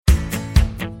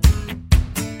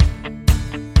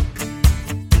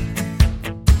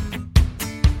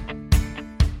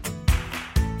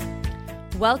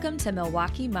Welcome to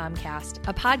Milwaukee Momcast,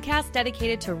 a podcast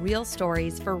dedicated to real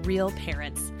stories for real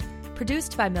parents.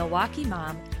 Produced by Milwaukee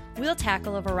Mom, we'll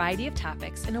tackle a variety of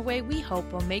topics in a way we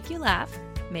hope will make you laugh,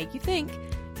 make you think,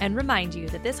 and remind you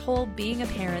that this whole being a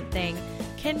parent thing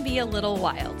can be a little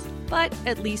wild, but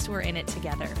at least we're in it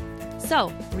together.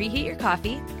 So, reheat your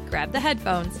coffee, grab the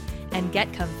headphones, and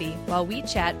get comfy while we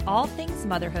chat all things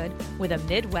motherhood with a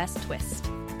Midwest twist.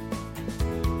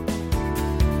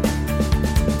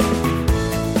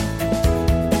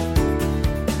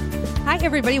 Hi,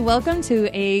 everybody. Welcome to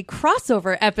a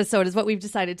crossover episode is what we've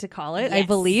decided to call it, yes. I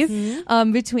believe,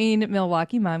 between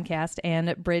Milwaukee Momcast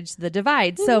and Bridge the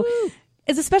Divide. Woo-hoo. So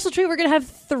it's a special treat. We're going to have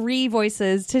 3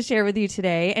 voices to share with you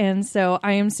today. And so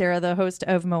I am Sarah, the host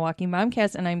of Milwaukee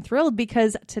Momcast, and I'm thrilled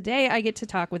because today I get to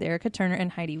talk with Erica Turner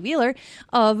and Heidi Wheeler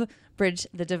of Bridge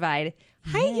the Divide.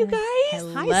 Hi, you guys.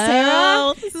 Hello. Hi,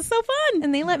 Sarah. This is so fun.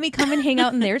 And they let me come and hang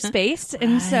out in their space.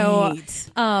 And so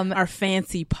our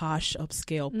fancy, posh,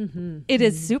 upscale. it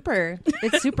is super.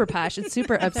 It's super posh. It's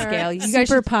super upscale. You guys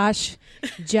super posh.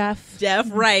 Jeff,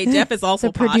 right. Jeff is also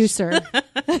the posh. producer.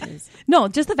 No,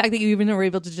 just the fact that you even were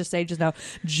able to just say just now,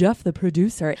 Jeff, the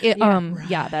producer.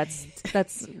 Yeah, that's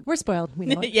We're spoiled. We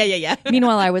know it. Yeah.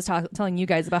 Meanwhile, I was telling you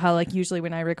guys about how, like, usually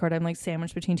when I record, I'm like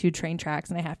sandwiched between 2 train tracks,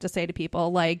 and I have to say to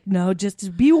people, like, no, just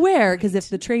be aware, because if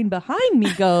the train behind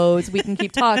me goes, we can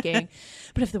keep talking.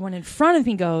 But if the one in front of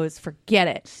me goes, forget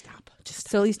it. Stop.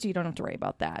 So at least you don't have to worry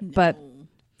about that. No. But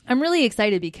I'm really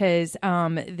excited because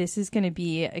this is going to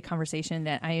be a conversation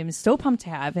that I am so pumped to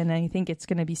have, and I think it's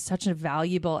going to be such a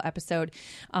valuable episode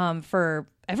for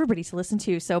everybody to listen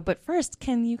to. So, but first,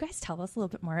 can you guys tell us a little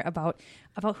bit more about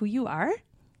who you are?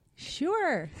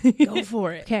 Sure. Go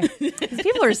for it. Okay. Because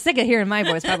people are sick of hearing my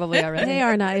voice probably already. They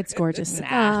are not. It's gorgeous.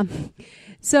 Nah.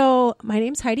 So my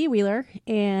name's Heidi Wheeler,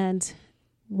 and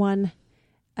 5%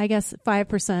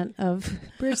 of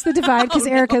Bridge the Divide, because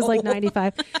Erica's like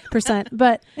 95%.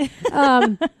 But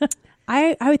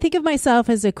I would think of myself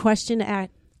as a question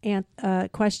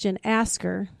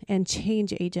asker and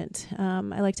change agent.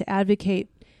 I like to advocate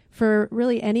for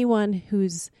really anyone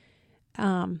who's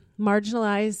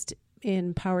marginalized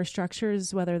in power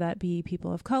structures, whether that be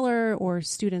people of color or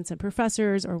students and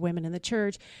professors or women in the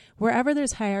church, wherever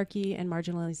there's hierarchy and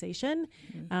marginalization,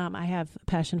 I have a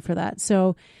passion for that.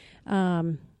 So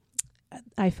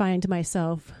I find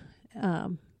myself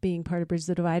being part of Bridge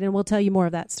the Divide, and we'll tell you more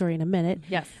of that story in a minute.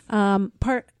 Yes.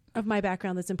 Part of my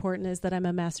background that's important is that I'm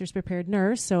a master's prepared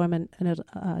nurse, so I'm an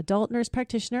adult nurse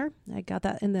practitioner. I got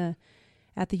that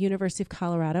at the University of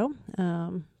Colorado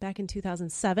back in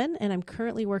 2007, and I'm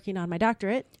currently working on my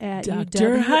doctorate at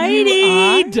Dr. UW.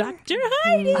 Heidi. Dr.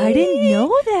 Heidi. I didn't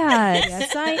know that.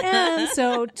 Yes, I am.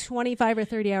 So 25 or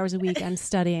 30 hours a week I'm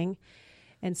studying,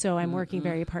 and so I'm working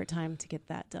very part-time to get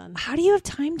that done. How do you have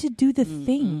time to do the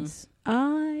things?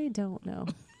 I don't know.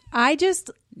 I just...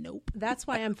 Nope. That's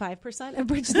why I'm 5% of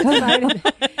Bridge the Divide.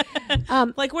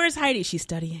 Like, where's Heidi? She's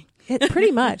studying.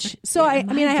 Pretty much. So I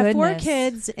have 4 goodness.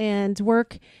 kids and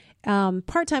work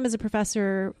part-time as a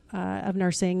professor of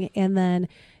nursing, and then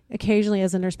occasionally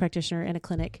as a nurse practitioner in a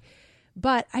clinic.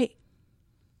 But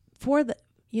for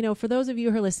those of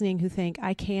you who are listening who think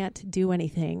I can't do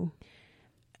anything,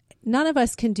 none of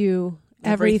us can do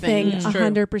everything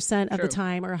 100% of the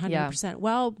time or 100%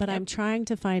 well, but I'm trying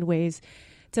to find ways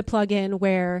to plug in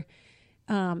where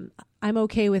I'm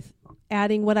okay with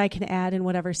adding what I can add in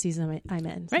whatever season I'm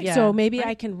in. Right. Yeah. So maybe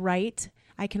I can write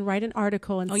an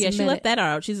article and submit she left it. that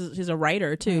out. She's a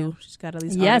writer too. She's got all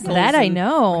these Yes, articles that I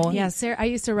know. Yeah, Sarah. I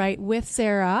used to write with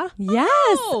Sarah. Yes.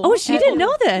 Oh, she didn't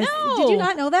know this. No. Did you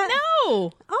not know that?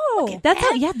 No. Oh,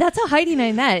 That's how Heidi and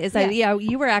I met. Is that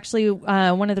you were actually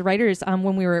one of the writers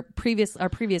when we were our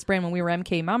previous brand, when we were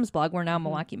MK Mom's Blog. We're now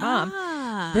Milwaukee Mom.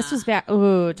 This was back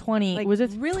was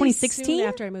it really 2016 soon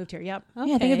after I moved here. Yep. Yeah, I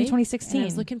think it'd be 2016. And I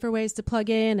was looking for ways to plug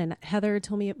in, and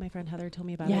my friend Heather told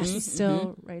me about it. She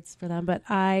still writes for them, but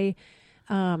I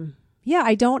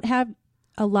don't have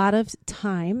a lot of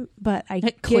time, but I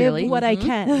Clearly. give what I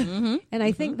can. And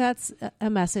I think that's a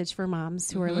message for moms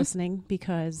who are listening,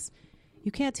 because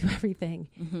you can't do everything.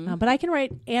 But I can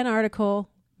write an article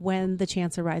when the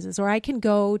chance arises, or I can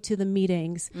go to the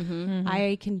meetings.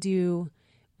 I can do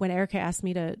when Erica asked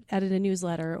me to edit a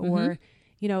newsletter, or,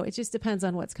 it just depends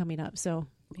on what's coming up. So,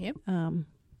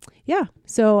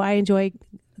 so I enjoy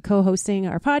co-hosting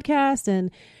our podcast and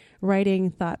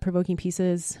writing thought-provoking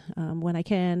pieces when I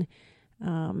can.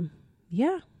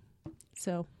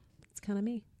 So it's kind of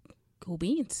me. Cool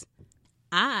beans.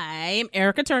 I'm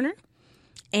Erica Turner,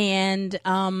 and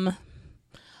I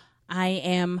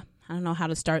am I don't know how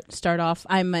to start off.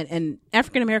 I'm an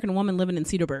African American woman living in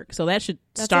Cedarburg, so that should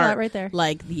That's start a lot right there.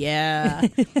 Like, yeah,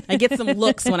 I get some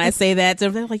looks when I say that. So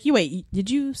they're like, "You wait, did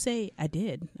you say I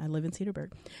did? I live in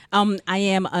Cedarburg." I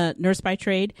am a nurse by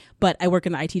trade, but I work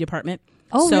in the IT department.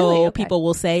 Oh, so really? Okay. people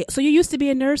will say, "So you used to be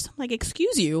a nurse?" I'm like,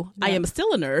 excuse you, I am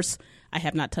still a nurse. I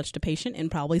have not touched a patient in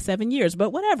probably 7 years, but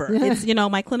whatever. It's,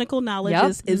 my clinical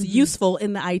knowledge is useful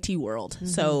in the IT world.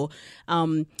 So,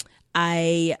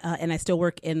 I still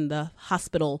work in the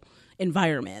hospital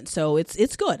environment. So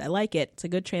it's good. I like it. It's a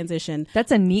good transition.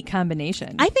 That's a neat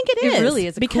combination. I think it is. It really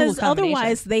is a because cool combination.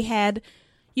 otherwise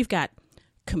you've got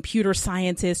computer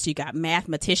scientists, you got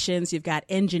mathematicians, you've got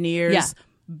engineers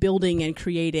building and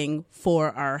creating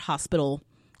for our hospital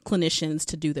clinicians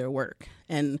to do their work.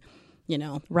 And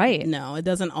right? No, it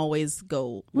doesn't always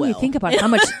go well. You think about how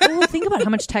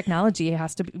much technology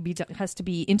has to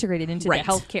be integrated into the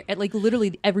healthcare, at like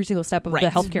literally every single step of the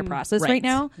healthcare process right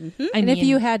now. Mm-hmm. And if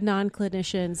you had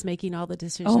non-clinicians making all the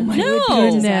decisions, oh my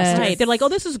goodness, right? They're like, "Oh,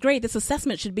 this is great. This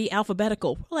assessment should be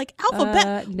alphabetical." We're like,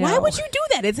 alphabet? No. Why would you do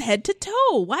that? It's head to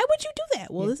toe. Why would you do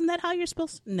that? Well, isn't that how you're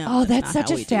supposed to? No. Oh, that's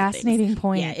such a fascinating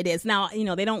point. Yeah, it is. Now,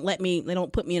 they don't put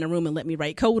me in a room and let me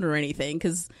write code or anything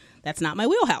because that's not my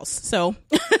wheelhouse. So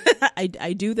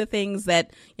I do the things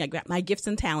that I got my gifts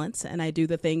and talents, and I do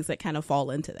the things that kind of fall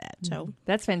into that. So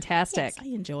that's fantastic. Yes, I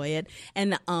enjoy it.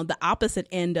 And the opposite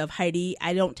end of Heidi,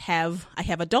 I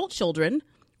have adult children,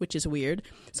 which is weird.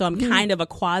 So I'm kind of a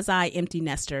quasi empty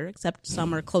nester, except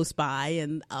some are close by.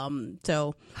 And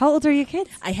so how old are your kids?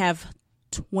 I have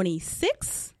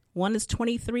 26. One is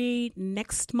 23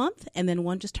 next month, and then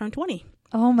one just turned 20.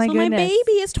 Oh my goodness. So my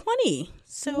baby is 20.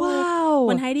 So wow.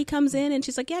 When Heidi comes in and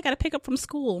she's like, "Yeah, I got to pick up from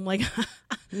school." I'm like,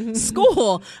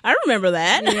 "School? I remember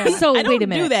that." Yeah. So I don't wait a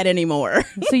minute. do that anymore.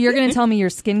 So you're going to tell me your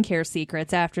skincare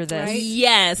secrets after this? Right?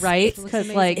 Yes. Right? Because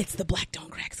it's the black don't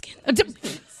crack skin.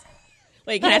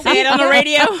 Wait, can I say it on the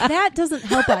radio? That doesn't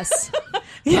help us.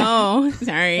 Oh,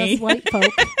 sorry. That's white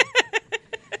folk.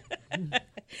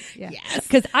 Yes,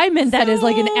 because I meant that as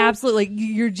like an absolute, like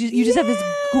you just have this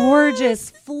gorgeous,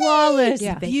 flawless,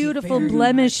 beautiful,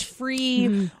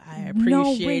 blemish-free. I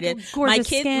appreciate it. Gorgeous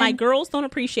skin. My girls don't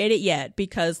appreciate it yet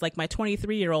because like my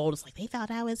 23-year-old is like, they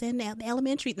thought I was in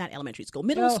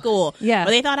middle school. Yeah.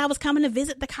 Or they thought I was coming to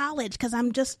visit the college because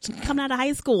I'm just coming out of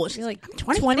high school. She's like, I'm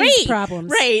 23. 20s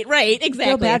problems. Right, exactly.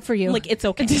 Feel bad for you. I'm like, it's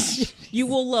okay. You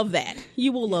will love that.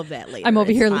 You will love that later. I'm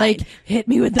over here fine. like, hit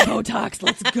me with the Botox.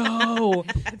 Let's go.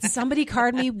 Somebody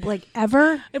card me like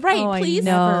ever? Right, Oh, I please.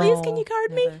 know. Please, can you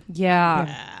card me?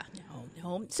 Yeah.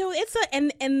 No. So it's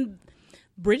and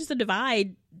Bridge the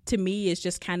Divide to me is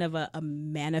just kind of a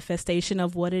manifestation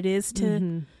of what it is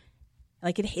to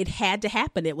like it had to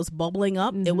happen. It was bubbling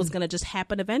up. It was going to just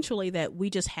happen eventually, that we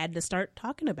just had to start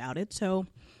talking about it. So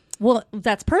well,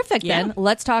 that's perfect then.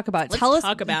 Let's talk about it.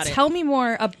 Tell me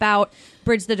more about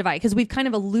Bridge the Divide, because we've kind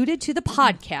of alluded to the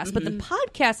podcast, but the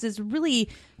podcast is really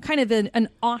kind of an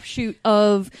offshoot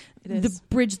of the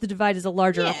Bridge the Divide as a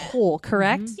larger whole,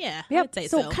 correct? Yeah. Yep. I'd say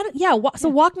so kind of so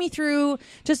walk me through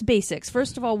just basics.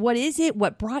 First of all, what is it?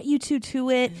 What brought you to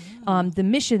it? The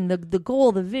mission, the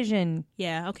goal, the vision.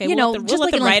 Yeah. Okay. We'll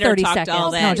let the writer 30 talk to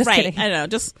all that. No, just right. kidding. I don't know.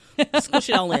 Just squish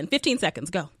it all in. 15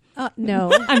 seconds. Go.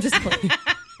 No. I'm just playing.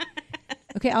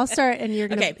 Okay, I'll start and you're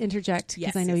going to interject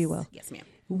because I know you will. Yes, ma'am.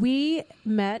 We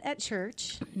met at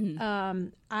church.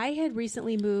 I had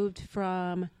recently moved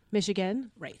from Michigan.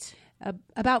 Right.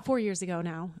 About 4 years ago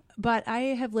now. But I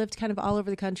have lived kind of all over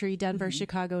the country, Denver,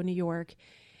 Chicago, New York.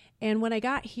 And when I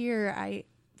got here, I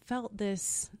felt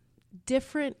this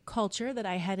different culture that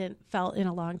I hadn't felt in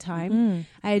a long time.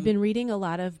 I had been reading a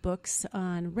lot of books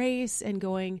on race and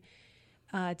going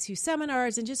to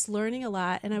seminars and just learning a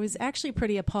lot. And I was actually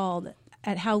pretty appalled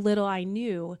at how little I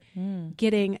knew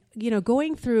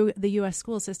going through the U.S.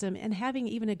 school system and having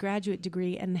even a graduate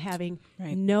degree and having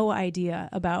no idea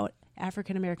about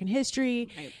African-American history.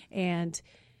 Right. And,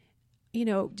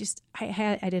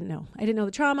 I didn't know. I didn't know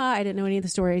the trauma. I didn't know any of the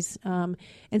stories. And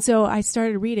so I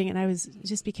started reading and I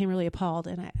became really appalled.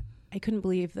 And I couldn't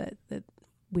believe that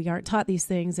we aren't taught these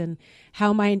things and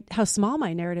how small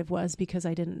my narrative was because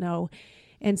I didn't know.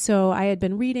 And so I had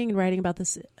been reading and writing about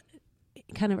this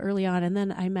kind of early on. And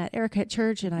then I met Erica at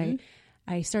church and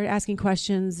I started asking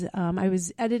questions. I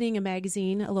was editing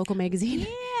a local magazine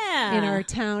in our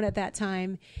town at that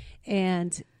time.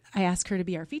 And I asked her to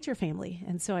be our feature family.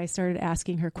 And so I started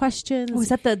asking her questions. Oh, is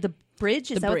that the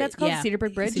bridge? Is that what that's called? Yeah.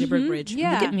 Cedarburg Bridge? Cedarburg Bridge.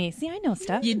 Yeah. Look at me. See, I know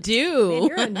stuff. You do. Man,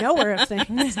 you're a knower of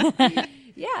things.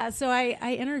 Yeah, so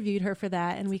I interviewed her for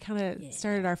that, and we kind of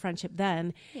started our friendship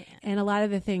then. Yeah. And a lot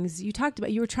of the things you talked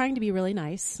about, you were trying to be really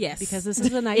nice. Yes. Because this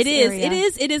is a nice area.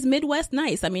 It is Midwest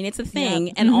nice. I mean, it's a thing.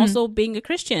 Yeah. And also being a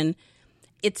Christian,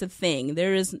 it's a thing.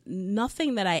 There is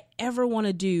nothing that I ever want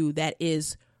to do that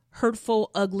is hurtful,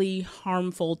 ugly,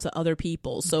 harmful to other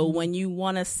people. So when you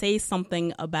want to say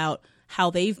something about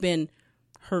how they've been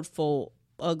hurtful,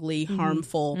 ugly,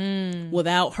 harmful,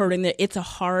 without hurting them, it's a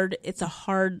hard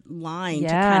line to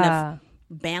kind of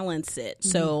balance it.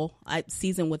 So I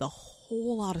season with a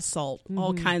whole lot of salt,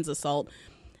 all kinds of salt.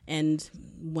 And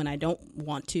when I don't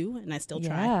want to, and I still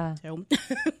try, so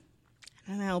I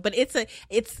don't know. But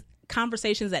it's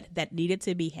conversations that needed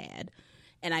to be had.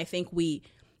 And I think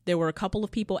there were a couple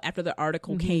of people after the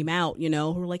article came out,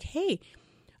 who were like, hey,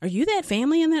 are you that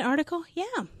family in that article?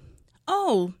 Yeah.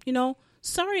 Oh,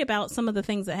 sorry about some of the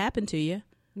things that happened to you.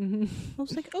 I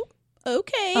was like, oh,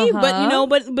 okay.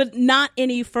 But not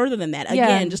any further than that.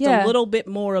 Again, just a little bit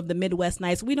more of the Midwest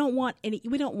nice. We don't want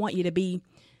you to be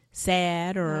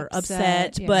sad or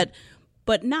upset, but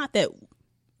not that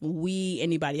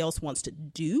anybody else wants to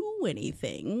do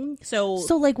anything. So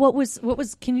like what was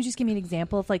can you just give me an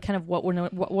example of like kind of what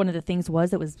one of the things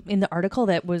was that was in the article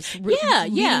that was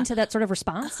leading to that sort of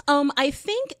response? I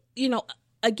think,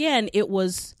 again,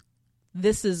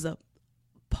 this is a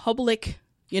public,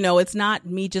 it's not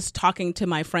me just talking to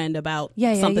my friend about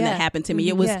something that happened to me.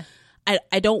 It was,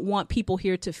 I don't want people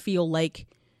here to feel like,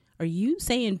 are you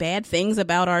saying bad things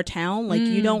about our town? Like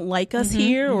you don't like us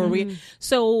here? Or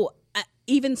so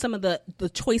even some of the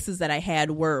choices that I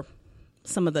had were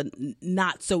some of the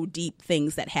not so deep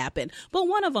things that happened. But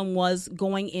one of them was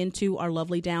going into our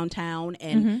lovely downtown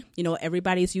and,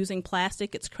 everybody's using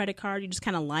plastic. It's credit card. You just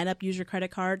kind of line up, use your credit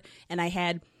card. And I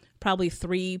had probably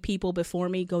 3 people before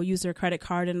me go use their credit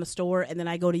card in the store. And then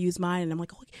I go to use mine and I'm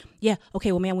like, oh, yeah,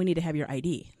 okay, well, ma'am, we need to have your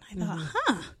ID. And I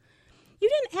thought, you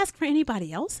didn't ask for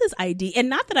anybody else's ID. And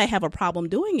not that I have a problem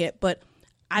doing it, but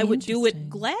I would do it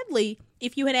gladly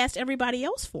if you had asked everybody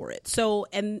else for it. So,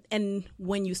 and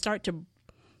when you start to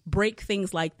break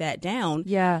things like that down,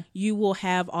 you will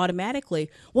have automatically,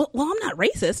 well, I'm not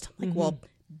racist. Like, well,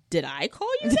 did I call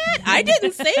you that? I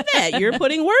didn't say that. You're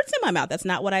putting words in my mouth. That's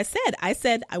not what I said. I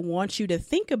said, I want you to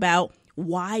think about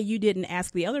why you didn't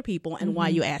ask the other people and why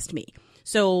you asked me.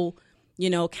 So,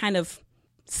 kind of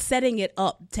setting it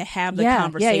up to have the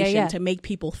conversation to make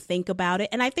people think about it.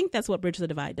 And I think that's what Bridge the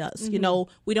Divide does.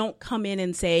 We don't come in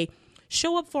and say,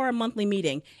 show up for our monthly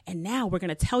meeting and now we're going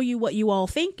to tell you what you all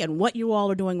think and what you all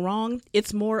are doing wrong.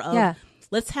 It's more of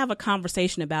let's have a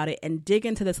conversation about it and dig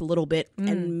into this a little bit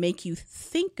and make you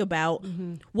think about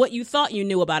what you thought you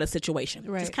knew about a situation.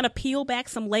 Right. Just kind of peel back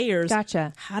some layers.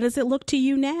 Gotcha. How does it look to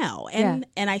you now? And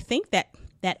I think that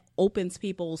opens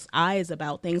people's eyes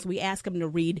about things. We ask them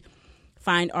to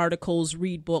find articles,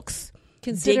 read books,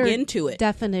 dig into it.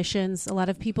 Definitions. A lot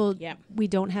of people, we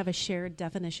don't have a shared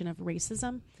definition of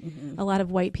racism. A lot of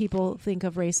white people think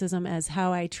of racism as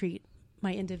how I treat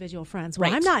my individual friends.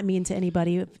 Well, I'm not mean to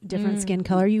anybody with different skin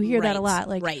color. You hear that a lot.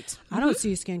 Like, I don't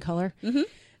see skin color.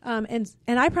 And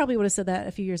I probably would have said that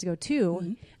a few years ago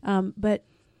too. But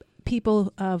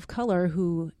people of color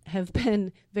who have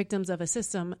been victims of a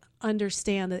system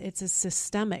understand that it's a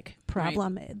systemic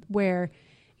problem where,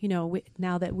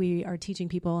 now that we are teaching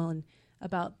people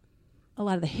about a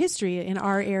lot of the history in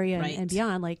our area and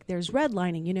beyond, like there's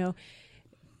redlining,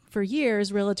 for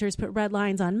years, realtors put red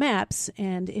lines on maps.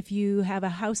 And if you have a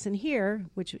house in here,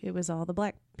 which it was all the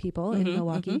black people in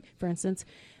Milwaukee, for instance,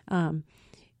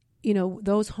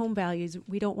 those home values,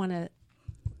 we don't want to,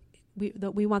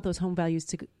 we want those home values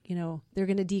to, they're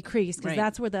going to decrease because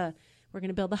that's where we're going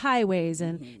to build the highways.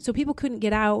 And so people couldn't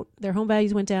get out. Their home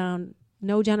values went down.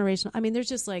 No generational. I mean, there's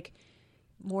just like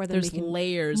more than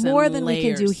layers we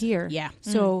can do here. Yeah.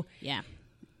 So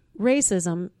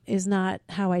racism is not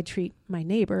how I treat my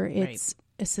neighbor. It's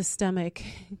a systemic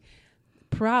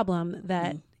problem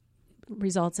that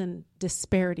results in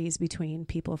disparities between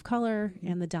people of color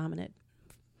and the dominant.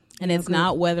 And it's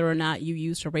not whether or not you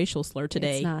used a racial slur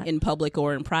today in public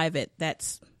or in private.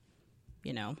 That's,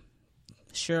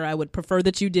 sure, I would prefer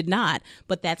that you did not,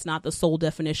 but that's not the sole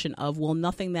definition of, well,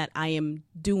 nothing that I am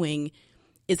doing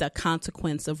is a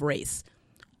consequence of race.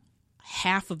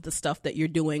 Half of the stuff that you're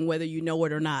doing, whether you know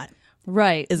it or not,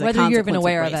 is whether you're even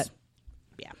aware of it.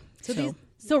 Yeah.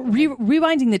 So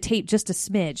rewinding the tape just a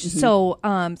smidge. So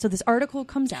this article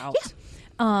comes out.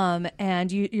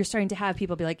 And you're starting to have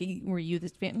people be like, were you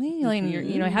this family? Like, and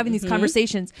you're having these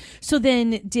conversations. So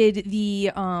then did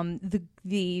the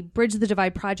Bridge the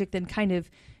Divide project then kind of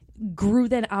grew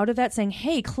then out of that, saying,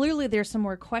 hey, clearly there's some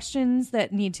more questions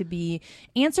that need to be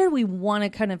answered. We want to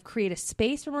kind of create a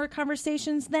space for more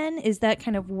conversations then? Is that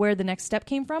kind of where the next step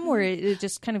came from, where it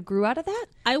just kind of grew out of that?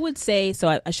 I would say,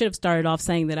 so I should have started off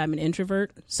saying that I'm an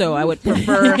introvert, so I would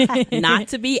prefer not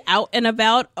to be out and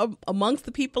about amongst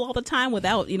the people all the time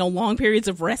without, long periods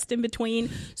of rest in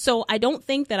between. So I don't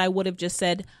think that I would have just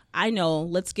said, I know,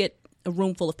 let's get a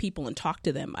room full of people and talk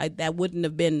to them. That wouldn't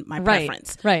have been my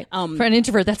preference. Right. For an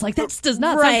introvert, that's like, that does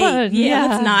not sound fun.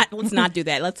 Yeah. Let's not do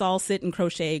that. Let's all sit and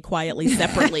crochet quietly,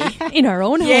 separately. In our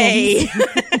own homes.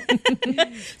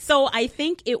 So I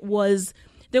think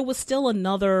there was still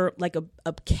another, like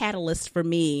a catalyst for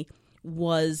me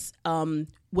was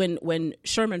when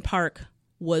Sherman Park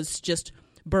was just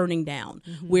burning down,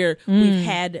 where we've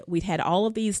had all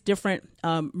of these different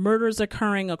murders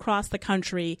occurring across the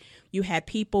country. You had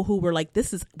people who were like,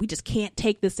 we just can't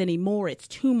take this anymore. It's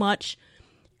too much.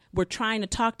 We're trying to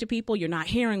talk to people. You're not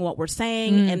hearing what we're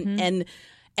saying.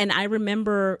 And I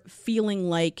remember feeling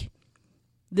like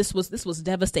this was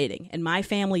devastating. And my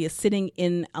family is sitting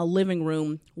in a living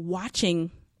room watching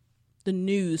the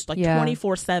news like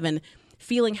 24/7,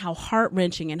 feeling how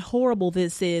heart-wrenching and horrible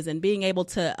this is, and being able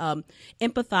to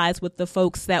empathize with the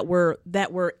folks that were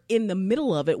in the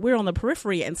middle of it. We're on the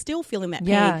periphery and still feeling that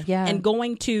pain. Yeah. And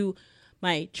going to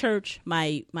my church,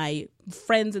 my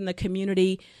friends in the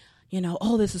community,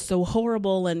 oh, this is so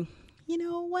horrible. And,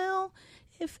 well,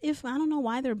 if I don't know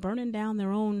why they're burning down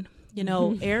their own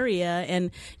area, and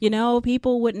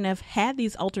people wouldn't have had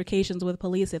these altercations with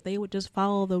police if they would just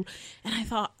follow and I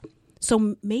thought,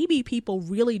 so maybe people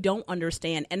really don't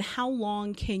understand. And how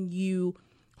long can you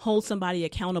hold somebody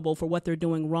accountable for what they're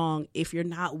doing wrong if you're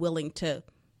not willing to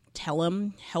tell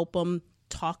them, help them,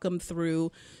 talk them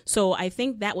through? So I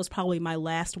think that was probably my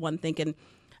last one, thinking,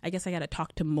 I guess I got to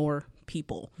talk to more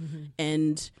people.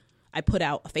 And I put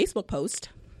out a Facebook post.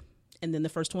 And then the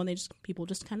first one, people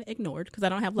just kind of ignored, because I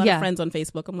don't have a lot of friends on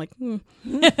Facebook. I'm like,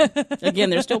 Again,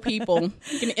 there's still people.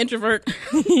 You can introvert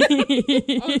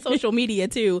on social media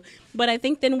too. But I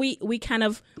think then we kind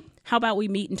of, how about we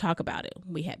meet and talk about it?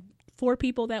 We had 4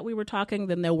 people that we were talking.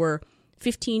 Then there were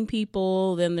 15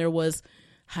 people. Then there was,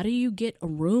 how do you get a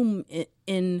room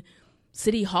in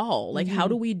City Hall? Like, how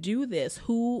do we do this?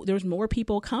 There's more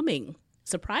people coming.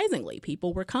 Surprisingly,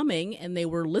 people were coming and they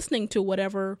were listening to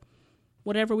whatever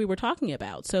we were talking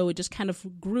about. So it just kind of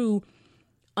grew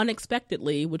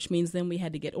unexpectedly, which means then we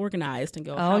had to get organized and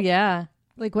go,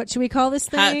 like, what should we call this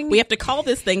thing? We have to call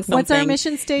this thing something. What's our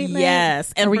mission statement?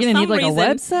 Yes. And are we going to need like a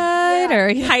website?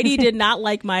 Or Heidi did not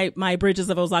like my Bridges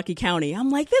of Ozaukee County. I'm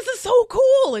like, this is so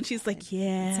cool. And she's like,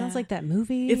 yeah. It sounds like that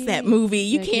movie. It's that movie.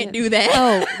 You can't do that.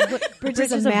 Oh,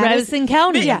 Bridges of Madison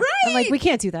County. Yeah. Right. I'm like, we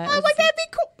can't do that. I'm like, that'd be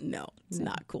cool. No, it's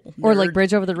not cool. Or like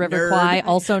Bridge over the River Kwai,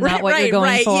 also not what you're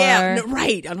going for. Yeah,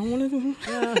 right. I don't want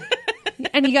to.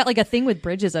 And you got like a thing with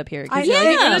bridges up here.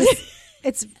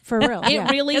 It's for real.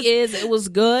 It really is. It was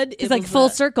good. It's like full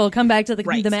circle. Come back to the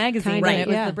magazine. Right.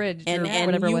 With the bridge. And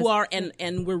whatever you it was. are,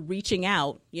 and we're reaching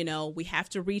out. We have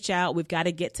to reach out. We've got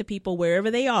to get to people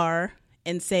wherever they are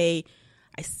and say,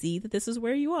 I see that this is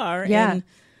where you are. Yeah.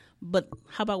 But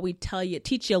how about we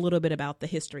teach you a little bit about the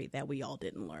history that we all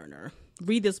didn't learn, or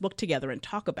read this book together and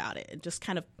talk about it, and just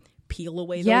kind of peel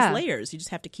away those layers. You just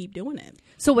have to keep doing it.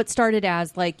 So what started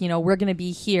as like, we're going to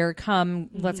be here, come,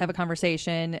 let's have a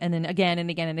conversation. And then again and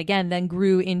again and again, then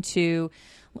grew into,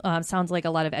 sounds like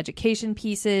a lot of education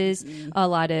pieces, a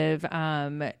lot of,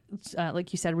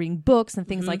 like you said, reading books and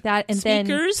things like that. And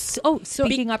speakers.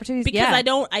 Speaking opportunities.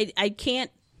 Because I can't,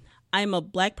 I'm a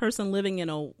Black person living in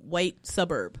a white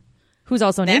suburb. Who's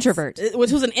also an introvert.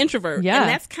 Who's an introvert. Yeah. And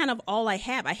that's kind of all I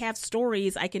have. I have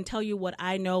stories. I can tell you what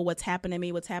I know, what's happened to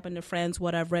me, what's happened to friends,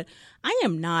 what I've read. I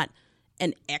am not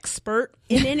an expert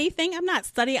in anything. I'm not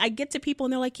studying. I get to people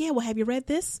and they're like, yeah, well, have you read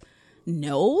this?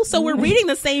 No. So we're reading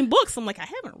the same books. I'm like, I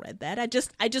haven't read that.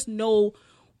 I just know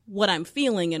what I'm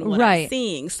feeling and what I'm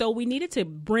seeing. So we needed to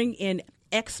bring in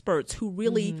experts who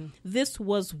really, this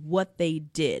was what they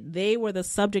did. They were the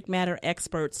subject matter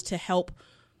experts to help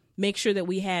make sure that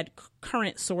we had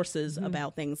current sources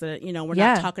about things that, we're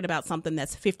not talking about something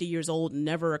that's 50 years old and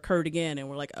never occurred again. And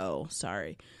we're like, oh,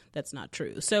 sorry, that's not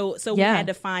true. So we had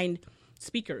to find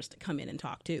speakers to come in and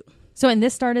talk too. So, and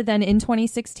this started then in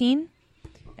 2016?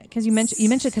 Because you mentioned,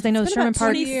 because I know Sherman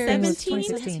Park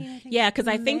 2017. Yeah. Cause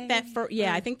I think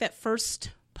that first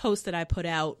post that I put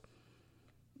out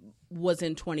was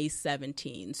in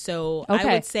 2017. So I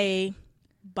would say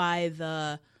by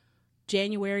the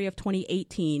January of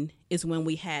 2018 is when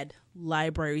we had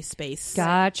library space.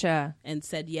 Gotcha. And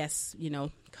said, yes,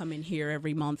 come in here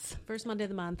every month. First Monday of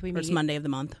the month. Monday of the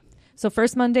month. So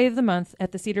first Monday of the month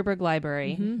at the Cedarburg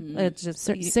Library. It's just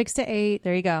 6 to 8.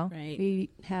 There you go. Right. We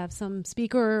have some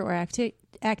speaker or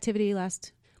activity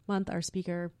last month. Our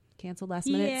speaker canceled last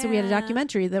minute. So we had a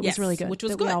documentary that was really good. Which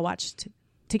was that good. we all watched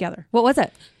together. What was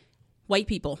it? White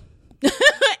people.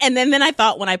 And then I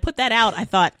thought, when I put that out, I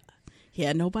thought,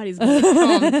 yeah, nobody's going to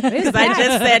come because I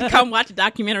just said, come watch a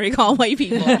documentary called White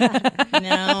People.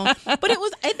 No, but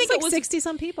I think it was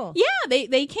 60-some people. Yeah,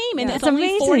 they came, and it's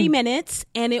only 40 minutes,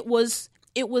 and it was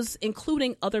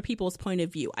including other people's point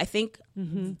of view. I think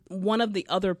one of the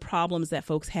other problems that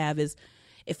folks have is,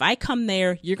 if I come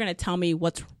there, you're going to tell me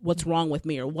what's wrong with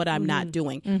me or what I'm not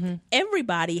doing.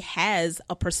 Everybody has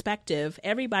a perspective.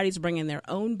 Everybody's bringing their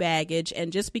own baggage.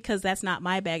 And just because that's not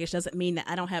my baggage doesn't mean that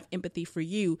I don't have empathy for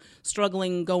you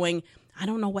struggling, going, I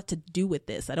don't know what to do with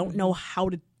this. I don't know how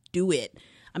to do it.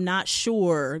 I'm not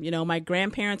sure. My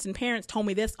grandparents and parents told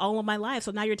me this all of my life.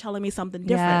 So now you're telling me something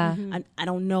different. Yeah. I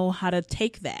don't know how to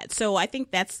take that. So I think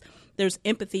there's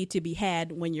empathy to be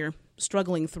had when you're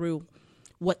struggling through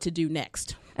what to do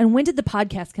next. And when did the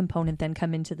podcast component then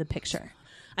come into the picture?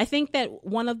 I think that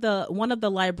one of the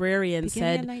librarians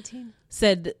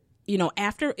said,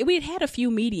 after we had a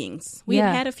few meetings,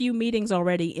 had a few meetings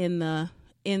already in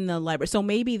the library. So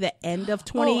maybe the end of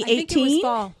 2018. I think it was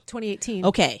fall 2018.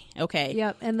 Okay.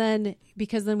 Yep. And then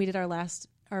because then we did our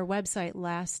website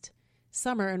last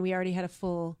summer, and we already had a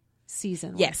full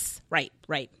season. Yes. Right.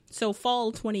 So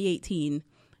fall 2018.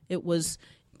 It was.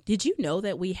 Did you know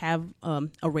that we have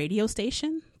a radio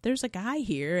station? There's a guy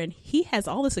here, and he has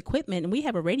all this equipment, and we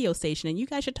have a radio station, and you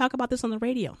guys should talk about this on the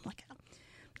radio. I'm like, I'm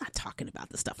not talking about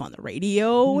this stuff on the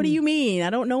radio. What do you mean? I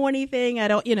don't know anything. I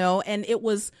don't, and it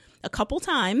was a couple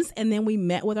times, and then we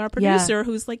met with our producer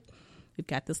who's like, we've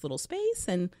got this little space,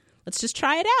 and let's just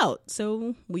try it out.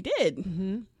 So we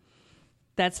did.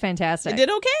 That's fantastic. I did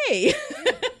okay.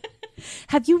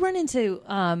 Have you run into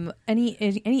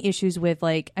any issues with,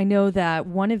 like, I know that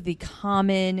one of the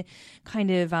common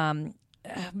kind of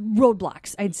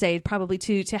roadblocks, I'd say, probably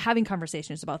to having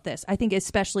conversations about this, I think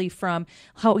especially from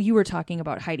how you were talking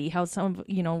about, Heidi, how some,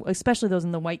 especially those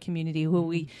in the white community who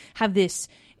we have this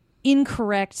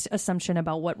incorrect assumption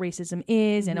about what racism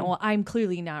is, and I'm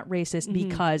clearly not racist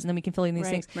because, and then we can fill in these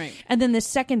things. Right. And then the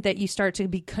second that you start to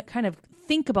be kind of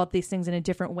think about these things in a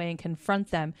different way and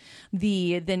confront them,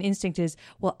 the then instinct is,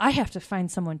 well, I have to find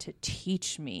someone to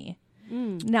teach me.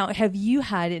 Now, have you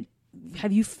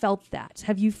felt that?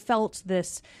 Have you felt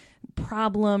this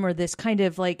problem or this kind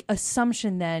of like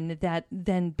assumption then that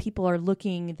then people are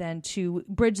looking then to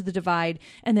bridge the divide,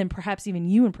 and then perhaps even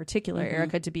you in particular,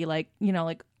 Erica, to be like,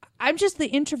 like, I'm just the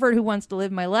introvert who wants to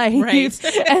live my life. Right.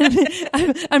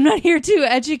 And I'm not here to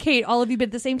educate all of you, but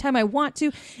at the same time I want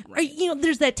to. Right.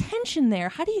 There's that tension there.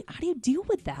 How do you deal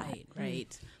with that?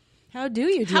 Right. How do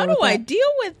you deal How with do that? I deal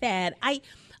with that?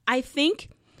 I think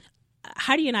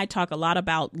Heidi and I talk a lot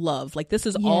about love. Like, this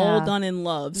is all done in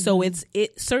love. So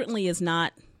it certainly is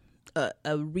not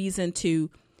a reason to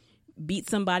beat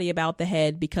somebody about the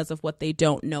head because of what they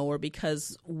don't know, or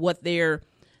because what they're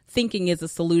thinking is a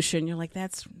solution. You're like,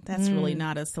 that's really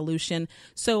not a solution.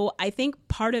 So I think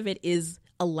part of it is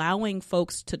allowing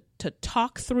folks to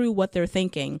talk through what they're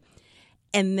thinking,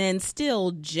 and then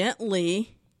still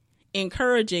gently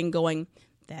encouraging, going,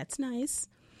 that's nice.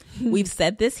 We've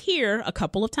said this here a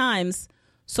couple of times.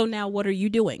 So now what are you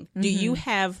doing? Do you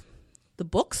have, the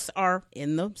books are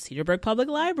in the Cedarburg Public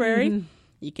Library.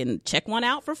 You can check one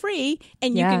out for free,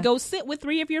 and you can go sit with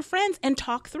 3 of your friends and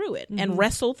talk through it and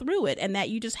wrestle through it. And that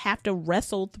you just have to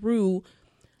wrestle through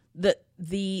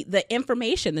the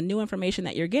information, the new information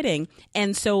that you're getting.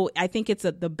 And so I think it's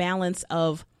the balance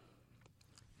of,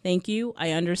 thank you,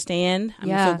 I understand. I'm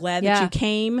so glad that you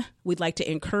came. We'd like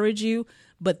to encourage you,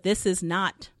 but this is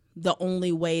not the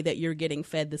only way that you're getting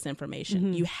fed this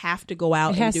information. You have to go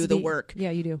out and do the work.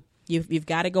 Yeah, you do. You've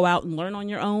got to go out and learn on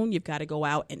your own. You've got to go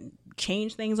out and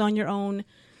change things on your own.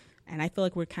 And I feel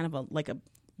like we're kind of like a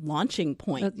launching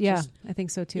point. I think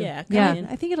so too. Yeah.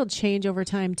 I think it'll change over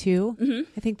time too.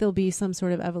 I think there'll be some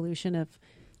sort of evolution of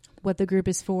what the group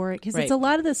is for, because it's a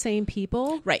lot of the same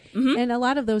people. Right. And a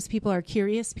lot of those people are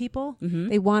curious people.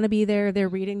 They want to be there. They're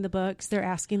reading the books. They're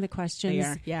asking the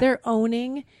questions. They're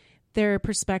owning their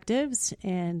perspectives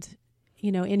and,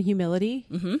 in humility.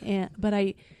 But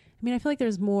I feel like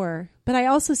there's more. But I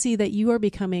also see that you are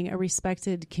becoming a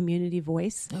respected community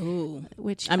voice. Oh,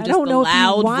 which I'm I just don't know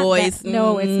loud if you want voice. That.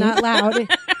 No, it's not loud.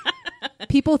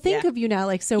 People think of you now,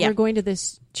 like, so we're going to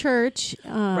this church.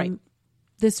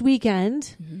 this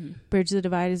weekend, Bridge the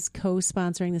Divide is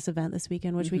co-sponsoring this event this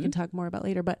weekend, which we can talk more about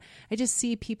later. But I just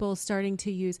see people starting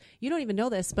to use, you don't even know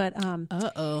this, but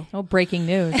breaking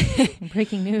news.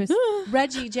 Breaking news.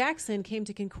 Reggie Jackson came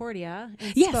to Concordia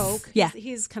and spoke. Yeah.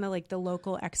 He's kind of like the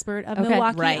local expert of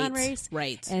Milwaukee on race.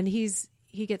 Right. And he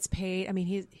gets paid. I mean,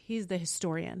 he's the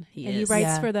historian. He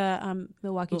writes for the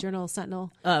Milwaukee Journal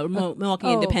Sentinel.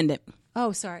 Milwaukee Independent.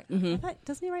 Oh, sorry.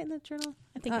 Doesn't he write in the Journal?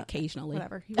 I think occasionally.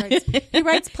 Whatever. He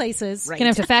writes places. Right. Gonna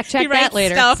have to fact check that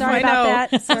later. Sorry about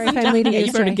that. Sorry if I'm leading you you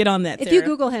better astray. get on that, If Sarah. you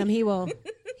Google him, he will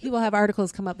have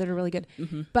articles come up that are really good.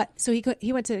 But so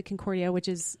he went to Concordia, which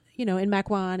is, in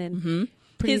Mequon and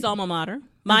his alma mater,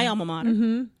 my alma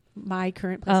mater. My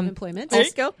current place of employment. There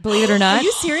you go. Believe it or not. Are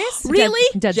you serious?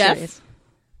 Really? Dead Jeff? serious.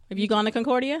 Have you gone to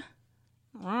Concordia?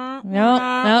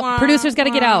 No. Producers got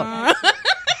to get out.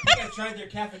 I tried their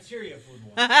cafeteria food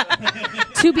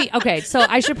once. Okay, so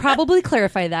I should probably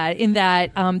clarify that in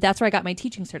that that's where I got my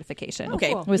teaching certification.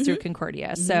 Okay. Cool. Was through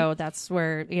Concordia. So that's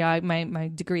where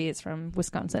my degree is from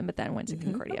Wisconsin, but then went to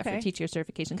Concordia for teacher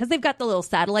certification because they've got the little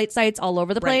satellite sites all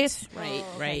over the place.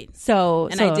 Right. So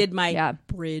I did my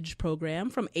bridge program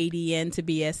from ADN to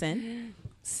BSN.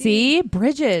 See,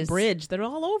 bridges. They're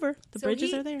all over. The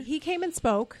bridges are there. He came and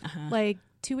spoke like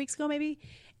 2 weeks ago, maybe,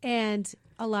 and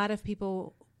a lot of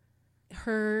people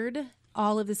heard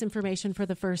all of this information for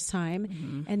the first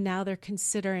time, and now they're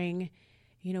considering,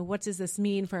 what does this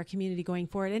mean for our community going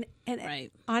forward? And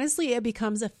honestly, it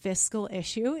becomes a fiscal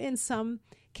issue in some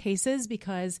cases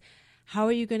because how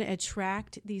are you going to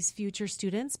attract these future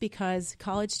students? Because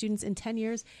college students in 10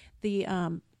 years, the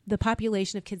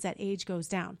population of kids that age goes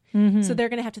down. So they're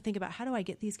going to have to think about, how do I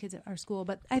get these kids at our school?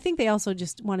 But I think they also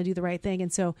just want to do the right thing.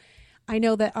 And so I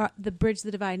know that the Bridge the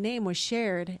Divide name was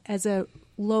shared as a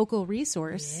local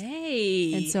resource.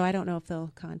 Yay. And so I don't know if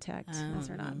they'll contact us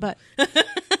or not. But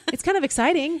it's kind of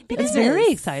exciting. It's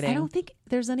very exciting. I don't think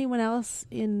there's anyone else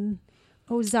in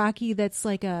Ozaki that's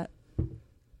like a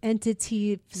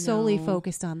entity solely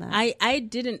focused on that. I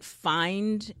didn't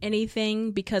find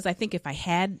anything because I think if I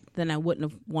had, then I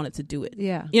wouldn't have wanted to do it.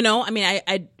 Yeah. I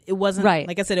mean, it wasn't, right.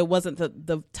 Like I said, it wasn't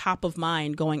the top of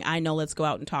mind going, I know, let's go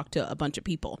out and talk to a bunch of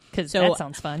people. Because that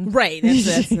sounds fun. Right.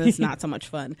 That's not so much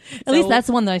fun. At least that's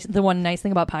the one nice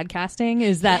thing about podcasting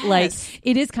is that like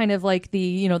it is kind of like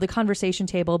the, the conversation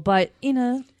table, but in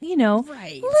a,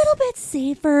 little bit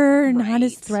safer, not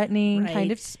as threatening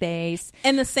kind of space.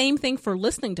 And the same thing for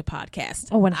listening to podcasts.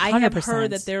 Oh, 100%. I have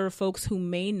heard that there are folks who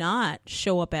may not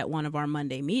show up at one of our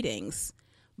Monday meetings,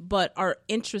 but are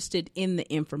interested in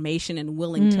the information and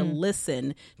willing to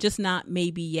listen, just not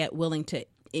maybe yet willing to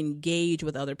engage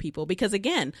with other people. Because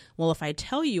again, if I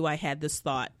tell you I had this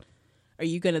thought, are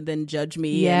you going to then judge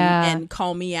me and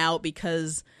call me out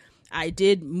because I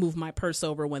did move my purse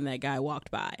over when that guy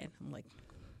walked by? And I'm like,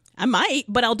 I might,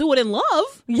 but I'll do it in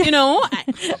love.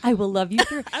 I will love you.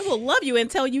 I will love you and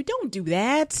tell you don't do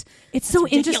that. It's so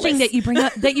interesting that you bring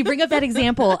up that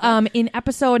example. In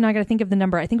episode, and I got to think of the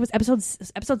number. I think it was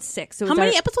episode 6. So how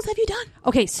many episodes have you done?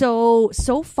 Okay, so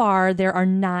far there are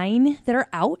 9 that are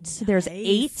out. There's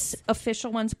 8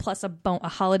 official ones plus a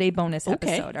holiday bonus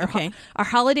episode. Our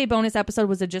holiday bonus episode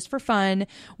was a just for fun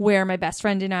where my best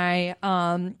friend and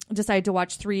I decided to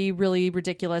watch 3 really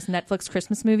ridiculous Netflix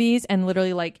Christmas movies and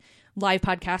literally like live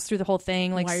podcast through the whole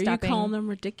thing. Like, why are you calling them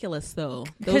ridiculous though?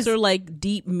 Those are like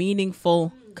deep,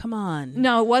 meaningful. Come on.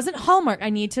 No, it wasn't Hallmark. I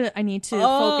need to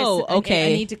focus.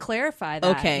 Okay. I need to clarify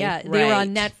that. Okay. Yeah, they were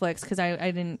on Netflix because I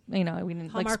didn't. We didn't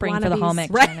Hallmark like spring for the Hallmark.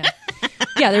 Right.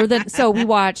 Yeah, they were. So we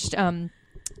watched.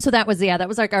 So that was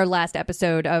like our last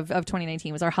episode of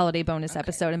 2019 was our holiday bonus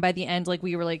episode, and by the end, like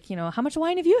we were like, how much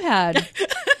wine have you had?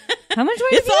 How much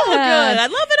wine have you had? Good. I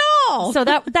love it all. So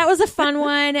that was a fun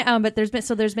one. But there's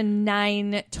been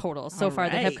 9 total so far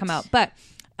that have come out. But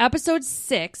episode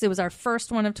 6, it was our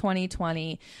first one of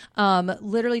 2020.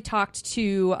 Literally talked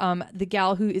to the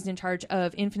gal who is in charge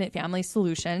of Infinite Family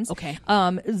Solutions. Okay.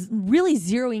 Really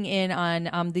zeroing in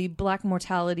on the Black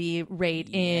mortality rate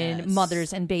in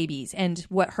mothers and babies and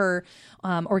what her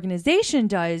organization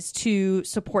does to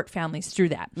support families through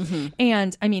that.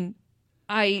 And I mean,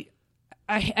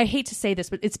 I hate to say this,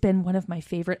 but it's been one of my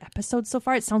favorite episodes so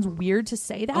far. It sounds weird to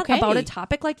say that about a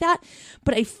topic like that,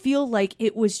 but I feel like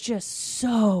it was just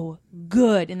so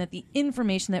good and that the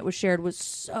information that was shared was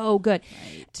so good.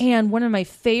 Right. And one of my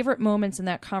favorite moments in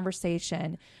that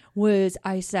conversation was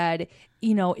I said,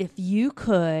 if you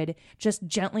could just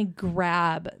gently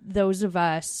grab those of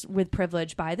us with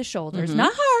privilege by the shoulders,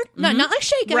 not hard, not like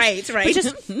shake us, right,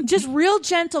 but just real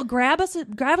gentle, grab us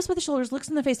by the shoulders, looks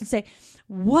in the face and say,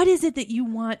 what is it that you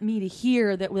want me to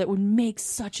hear that would make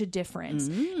such a difference?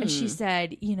 And she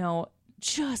said,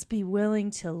 just be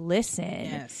willing to listen.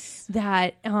 Yes.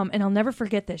 That, and I'll never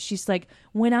forget this. She's like,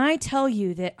 when I tell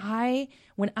you that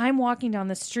when I'm walking down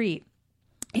the street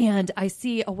and I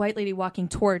see a white lady walking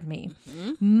toward me,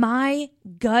 my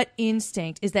gut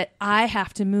instinct is that I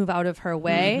have to move out of her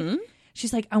way.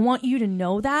 She's like, I want you to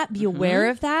know that, be aware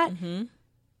of that,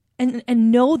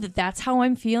 and know that that's how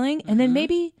I'm feeling. And then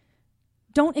maybe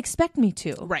don't expect me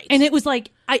to. Right. And it was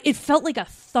like, it felt like a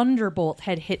thunderbolt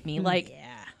had hit me. Like,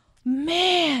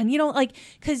 man, like,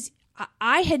 because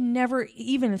I had never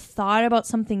even thought about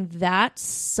something that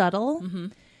subtle.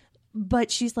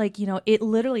 But she's like, it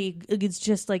literally is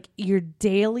just like your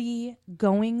daily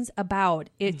goings about.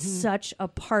 It's such a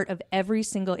part of every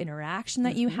single interaction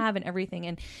that you have and everything.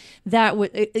 And that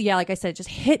would, like I said, it just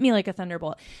hit me like a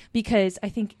thunderbolt, because I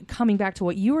think coming back to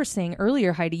what you were saying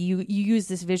earlier, Heidi, you use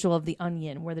this visual of the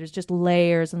onion where there's just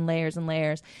layers and layers and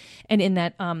layers. And in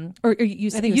that, or you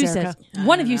said,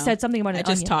 one of you said something about an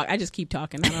onion. I just keep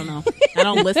talking. I don't know. I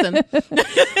don't listen.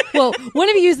 Well, one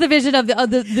of you used the vision of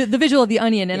the visual of the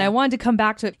onion, and I wanted to come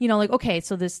back to, like, okay,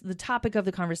 so the topic of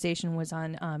the conversation was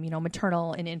on,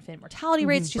 maternal and infant mortality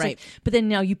rates. She's like, but then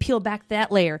now you peel back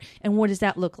that layer, and what does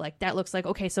that look like? That looks like,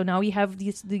 okay, so now we have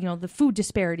the food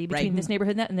disparity between this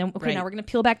neighborhood and that, and then now we're going to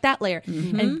peel back that layer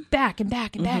and back and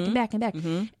back and back and back and back,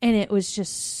 and it was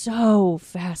just so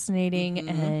fascinating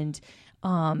and.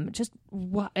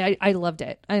 I loved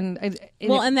it. And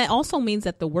that also means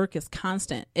that the work is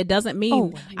constant. It doesn't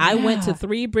mean I went to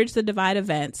 3 Bridge the Divide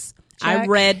events. Check. I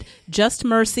read Just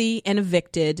Mercy and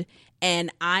Evicted,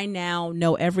 and I now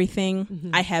know everything.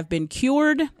 I have been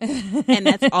cured, and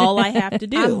that's all I have to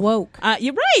do. I'm woke.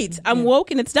 You're right. I'm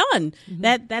woke, and it's done.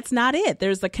 That's not it.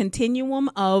 There's a continuum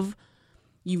of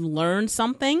you've learned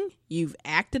something, you've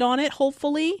acted on it,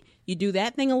 hopefully. You do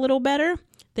that thing a little better.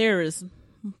 There is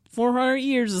 400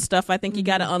 years of stuff I think you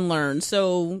got to unlearn.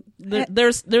 So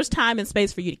there's time and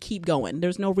space for you to keep going.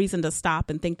 There's no reason to stop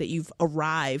and think that you've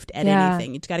arrived at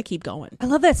anything. You just got to keep going. I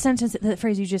love that sentence, that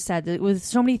phrase you just said, that with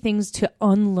so many things to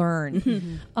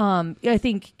unlearn. I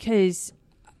think because,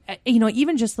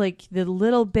 even just like the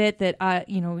little bit that,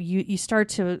 you start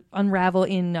to unravel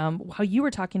in how you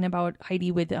were talking about,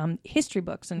 Heidi, with history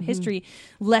books and history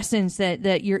lessons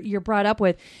that you're brought up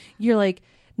with. You're like,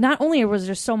 not only was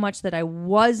there so much that I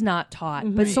was not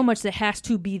taught, but so much that has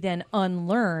to be then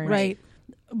unlearned, right?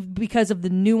 Because of the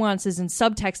nuances and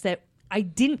subtext that I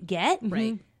didn't get,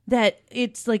 right? That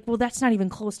it's like, well, that's not even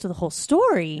close to the whole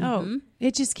story. Oh,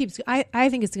 it just keeps. I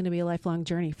think it's going to be a lifelong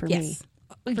journey for me,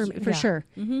 for sure.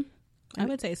 I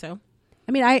would say so.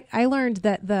 I mean, I learned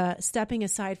that the stepping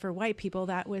aside for white people,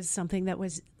 that was something that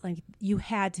was like, you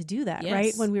had to do that,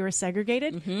 right? When we were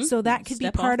segregated. So that could be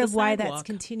part of why that's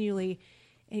continually,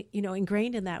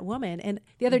 ingrained in that woman. And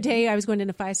the other day I was going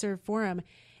into Fiserv Forum,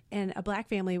 and a black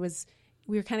family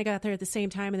we were kind of got there at the same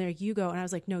time, and they're like, you go. And I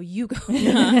was like, no, you go.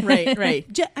 Right.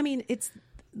 I mean, it's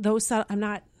those, I'm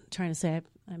not trying to say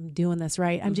I'm doing this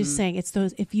right. I'm just saying it's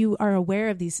those, if you are aware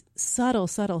of these subtle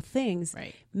things,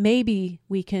 maybe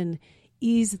we can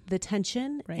ease the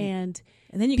tension and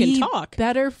then you can talk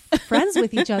better friends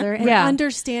with each other and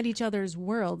understand each other's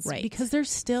worlds, because there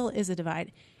still is a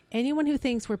divide. Anyone who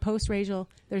thinks we're post-racial,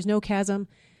 there's no chasm,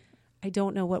 I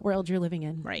don't know what world you're living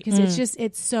in. Right. Because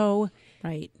it's so...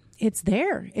 Right. It's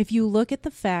there. If you look at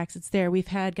the facts, it's there. We've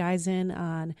had guys in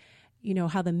on,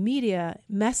 how the media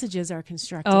messages are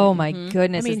constructed. Oh, my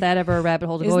goodness. Is that ever a rabbit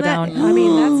hole to go down? I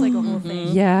mean, that's like a whole thing.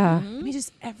 Yeah. I mean,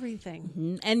 just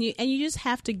everything. And you just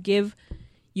have to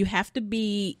you have to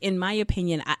be, in my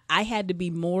opinion, I had to be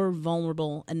more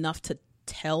vulnerable enough to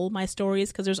tell my stories,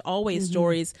 because there's always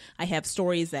stories. I have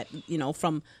stories that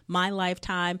from my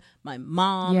lifetime, my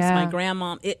mom's, my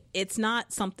grandma. It's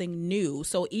not something new.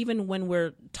 So even when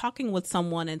we're talking with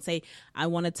someone and say, I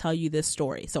want to tell you this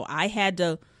story, so I had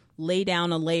to lay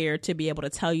down a layer to be able to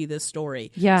tell you this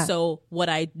story. So what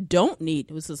I don't need,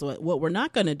 this is what we're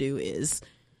not going to do, is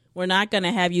we're not going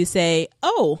to have you say,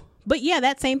 oh, but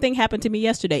that same thing happened to me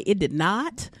yesterday. It did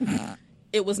not.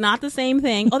 It was not the same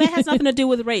thing. Oh, that has nothing to do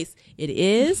with race. It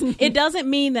is. It doesn't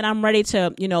mean that I'm ready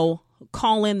to,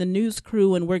 call in the news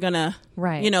crew and we're going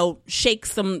to, shake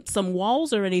some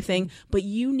walls or anything. But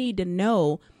you need to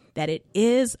know that it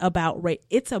is about race.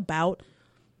 It's about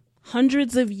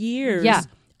hundreds of years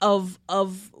of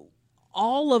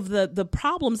all of the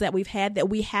problems that we've had that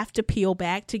we have to peel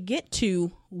back to get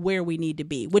to where we need to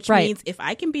be, which means if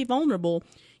I can be vulnerable,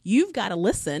 you've got to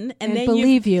listen and then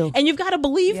believe you. And you've got to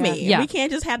believe me. Yeah. We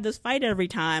can't just have this fight every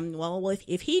time. Well,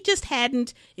 if he just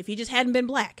hadn't been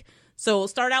black. So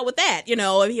start out with that,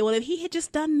 if he had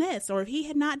just done this, or if he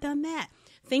had not done that.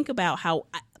 Think about how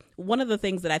one of the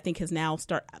things that I think has now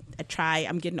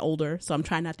I'm getting older, so I'm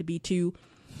trying not to be too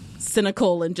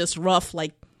cynical and just rough,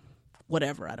 like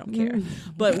whatever, I don't care.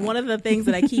 But one of the things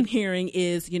that I keep hearing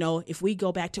is, if we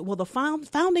go back to, the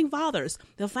founding fathers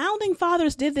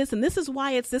did this, and this is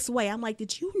why it's this way. I'm like,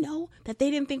 did you know that they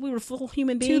didn't think we were full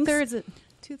human beings?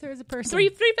 Two-thirds a person.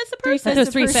 Three-fifths a person.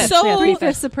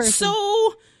 Three-fifths a person.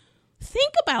 So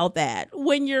think about that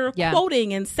when you're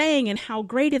quoting and saying and how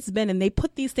great it's been, and they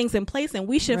put these things in place and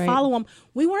we should follow them.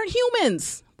 We weren't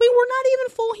humans. We were not even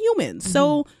full humans.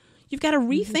 So you've got to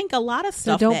rethink a lot of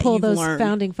stuff. So don't pull those learned.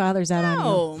 Founding fathers out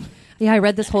on you. Yeah, I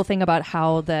read this whole thing about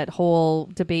how that whole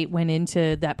debate went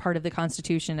into that part of the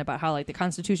Constitution about how like the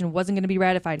Constitution wasn't going to be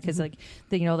ratified because like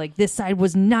this side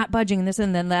was not budging this,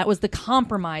 and then that was the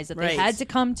compromise that they had to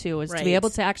come to was to be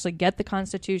able to actually get the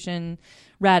Constitution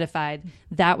ratified.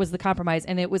 That was the compromise,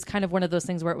 and it was kind of one of those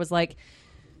things where it was like,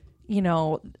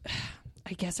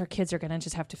 I guess our kids are going to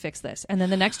just have to fix this. And then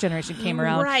the next generation came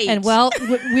around. Right. And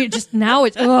we just now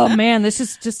it's, oh man, this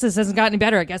hasn't gotten any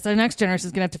better. I guess the next generation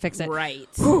is going to have to fix it. Right.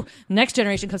 Whew. Next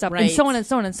generation comes up and so on and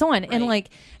so on and so on. Right.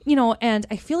 And and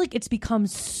I feel like it's become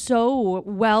so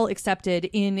well accepted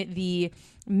in the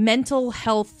mental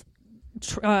health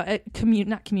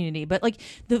not community, but like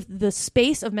the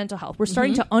space of mental health. We're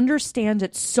starting to understand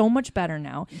it so much better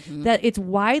now that it's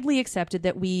widely accepted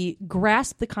that we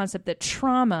grasp the concept that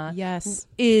trauma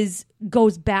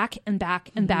goes back and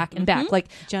back and back and back. Like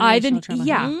I've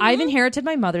inherited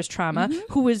my mother's trauma,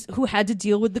 who had to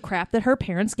deal with the crap that her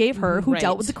parents gave her, who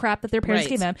dealt with the crap that their parents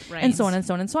gave them, and so on and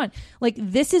so on and so on. Like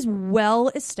this is well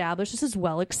established, this is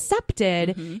well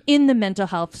accepted in the mental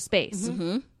health space.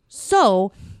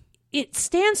 So it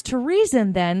stands to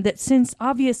reason then that since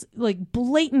obvious, like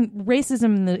blatant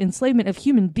racism and the enslavement of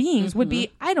human beings would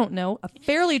be, I don't know, a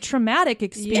fairly traumatic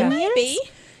experience. It might be.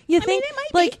 You think, it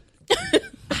might be.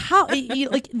 How,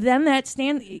 then that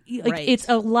it's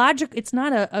a logic. It's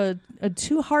not a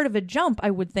too hard of a jump, I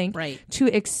would think, to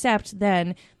accept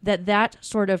then that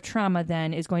sort of trauma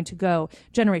then is going to go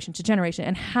generation to generation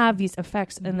and have these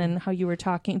effects. And then how you were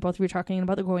talking, both of you were talking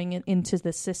about the going into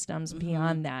the systems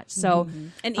beyond that. So,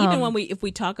 and even if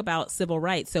we talk about civil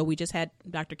rights, so we just had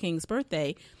Dr. King's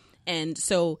birthday, and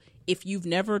so if you've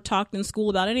never talked in school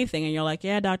about anything and you're like,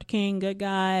 yeah, Dr. King, good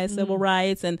guy, civil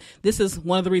rights, and this is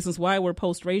one of the reasons why we're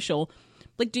post-racial,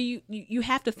 like, do you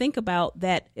have to think about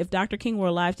that if Dr. King were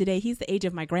alive today, he's the age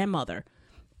of my grandmother.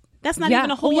 That's not even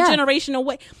a whole generation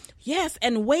away. Yes,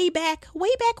 and way back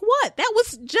what? That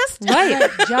was just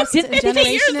just a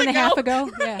generation and a half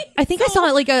ago. Right. Yeah. I think I saw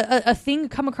like a thing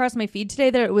come across my feed today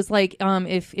that it was like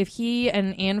if he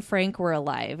and Anne Frank were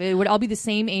alive, it would all be the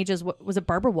same age as was it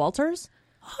Barbara Walters?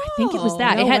 I think it was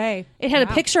that. No it had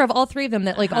a picture of all three of them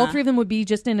that like all three of them would be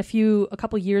just in a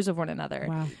couple years of one another.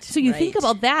 Wow. So you think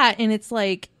about that and it's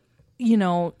like,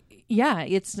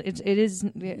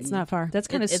 it's not far. That's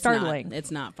kind of startling. It's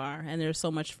not far, and there's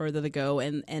so much further to go,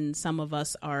 and some of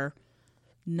us are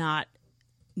not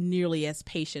nearly as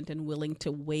patient and willing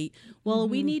to wait. Well,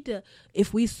 we need to,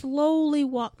 if we slowly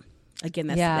walk. Again,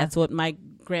 that's what my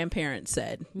grandparents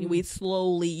said. We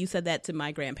slowly. You said that to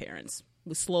my grandparents.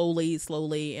 We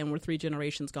slowly, and we're 3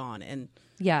 generations gone, and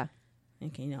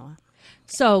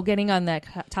So getting on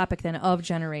that topic then of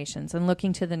generations and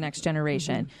looking to the next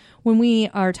generation, when we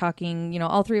are talking,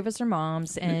 all three of us are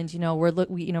moms, and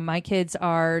my kids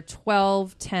are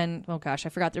 12, 10. Oh gosh, I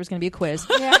forgot there was going to be a quiz.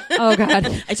 Oh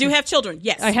God, I do have children.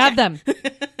 Yes, I have them.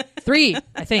 3,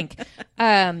 I think.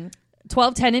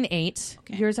 12, 10, and 8.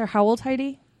 Okay. Yours are how old,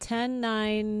 Heidi? 10,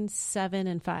 9, 7,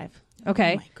 and 5.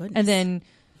 Okay, oh my goodness. And then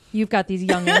you've got these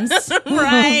youngins,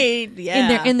 right?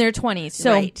 Yeah, in their 20s.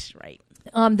 So right.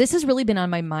 This has really been on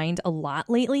my mind a lot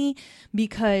lately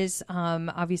because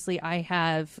obviously I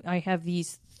have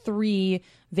these 3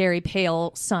 very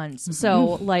pale sons.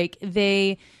 So like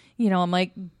they, I'm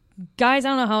like, guys, I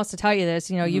don't know how else to tell you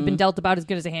this. You've been dealt about as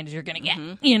good as a hand as you're going to get.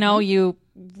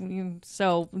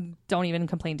 So don't even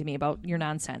complain to me about your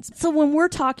nonsense. So when we're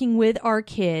talking with our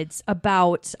kids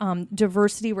about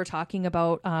diversity, we're talking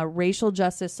about racial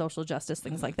justice, social justice,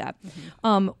 things like that.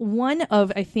 One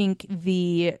of, I think,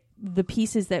 the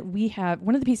pieces that we have,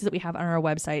 one of the pieces that we have on our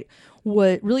website,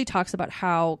 really talks about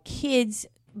how kids,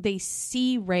 they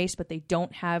see race, but they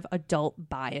don't have adult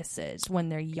biases when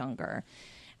they're younger.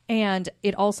 And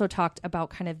it also talked about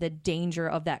kind of the danger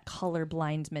of that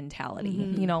colorblind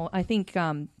mentality. I think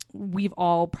we've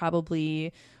all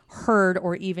probably heard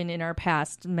or even in our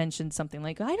past mentioned something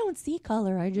like, I don't see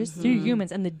color, I just see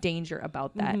humans, and the danger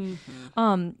about that.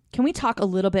 Can we talk a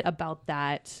little bit about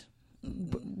that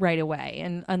right away?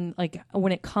 And like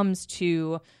when it comes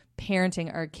to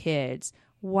parenting our kids,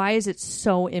 Why is it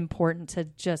so important to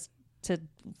just to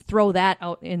throw that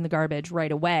out in the garbage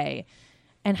right away?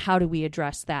 And how do we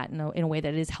address that in a way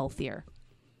that is healthier?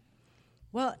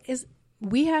 Well,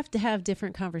 we have to have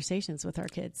different conversations with our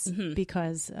kids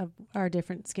because of our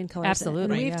different skin colors.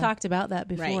 Absolutely. And we've talked about that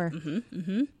before. Right.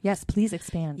 Mm-hmm. Yes, please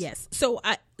expand. Yes.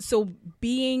 So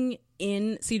being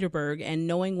in Cedarburg and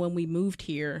knowing when we moved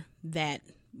here that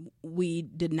we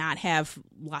did not have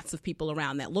lots of people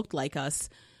around that looked like us,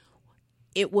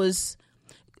 it was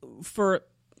for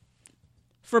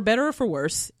better or for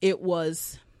worse, it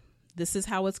was, this is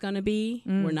how it's going to be.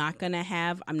 We're not going to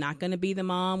have, I'm not going to be the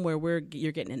mom where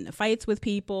you're getting into fights with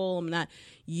people.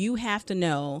 You have to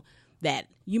know that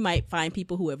you might find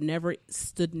people who have never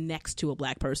stood next to a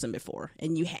black person before,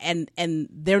 and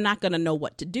they're not going to know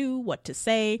what to do, what to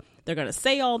say. They're going to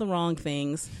say all the wrong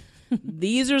things.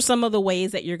 These are some of the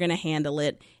ways that you're going to handle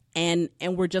it. And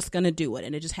we're just going to do it.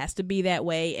 And it just has to be that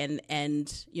way.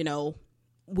 And,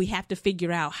 we have to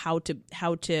figure out how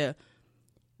to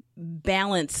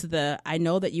balance I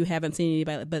know that you haven't seen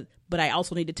anybody, but I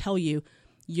also need to tell you,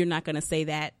 you're not going to say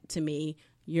that to me.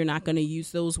 You're not going to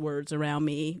use those words around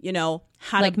me.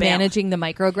 How like to managing the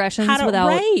microaggressions without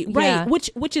right, yeah.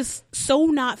 which is so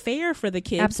not fair for the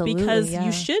kids. Absolutely, because yeah.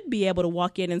 you should be able to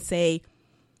walk in and say,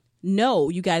 no,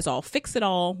 you guys all fix it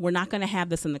all. We're not going to have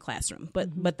this in the classroom.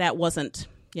 But that wasn't,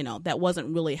 that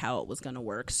wasn't really how it was going to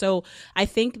work. So I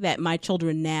think that my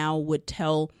children now would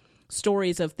tell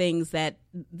stories of things that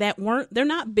they're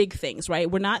not big things, right?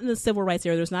 We're not in the civil rights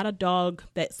era. There's not a dog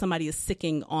that somebody is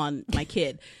sicking on my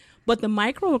kid. But the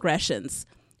microaggressions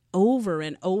over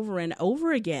and over and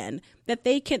over again that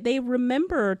they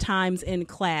remember times in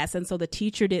class, and so the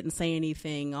teacher didn't say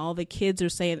anything, all the kids are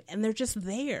saying, and they're just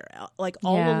there like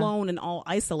all alone and all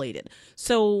isolated.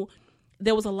 So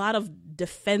there was a lot of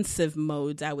defensive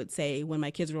modes, I would say, when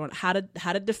my kids were on how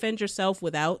to defend yourself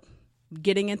without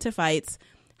getting into fights,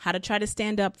 how to try to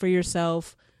stand up for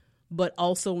yourself, but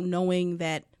also knowing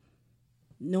that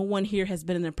no one here has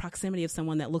been in the proximity of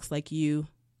someone that looks like you.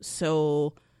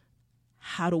 So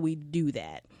how do we do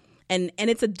that? And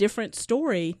it's a different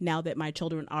story now that my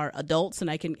children are adults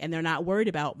and they're not worried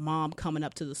about mom coming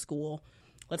up to the school.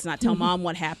 Let's not tell mom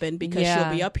what happened because she'll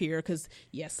be up here, because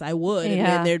yes, I would. And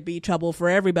then there'd be trouble for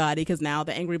everybody because now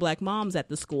the angry black mom's at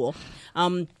the school.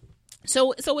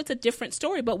 So it's a different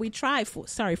story, but we try for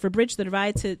Bridge the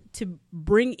Divide to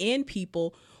bring in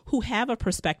people who have a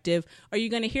perspective. Are you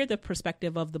going to hear the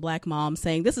perspective of the black mom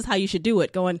saying, this is how you should do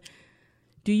it? Going,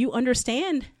 do you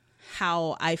understand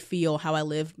how I feel, how I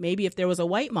live? Maybe if there was a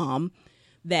white mom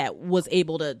that was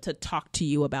able to talk to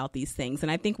you about these things.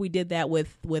 And I think we did that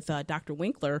with Dr.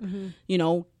 Winkler,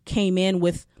 came in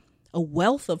with a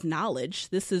wealth of knowledge.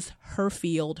 This is her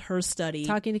field, her study.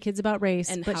 Talking to kids about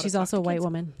race, but she's also a white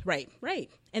woman. Right.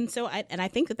 And so I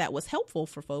think that was helpful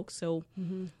for folks. So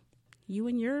you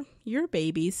and your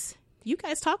babies, you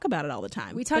guys talk about it all the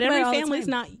time. We talk but about every it all family's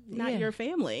the time. not your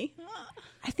family.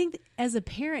 I think as a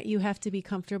parent, you have to be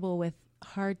comfortable with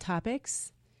hard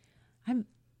topics.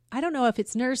 I don't know if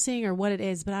it's nursing or what it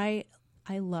is, but I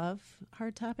love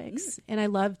hard topics, and I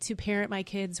love to parent my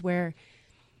kids where,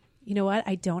 you know what,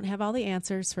 I don't have all the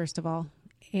answers, first of all,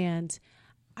 and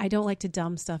I don't like to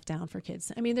dumb stuff down for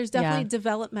kids. I mean, there's definitely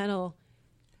developmental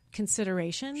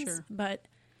considerations, but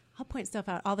I'll point stuff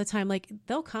out all the time. Like,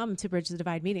 they'll come to Bridge the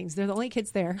Divide meetings. They're the only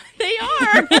kids there. They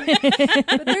are.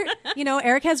 But they're,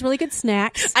 Eric has really good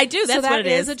snacks. I do. That's so what it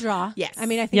is. That is a draw. Yes. I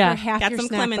mean, I think we're half got your some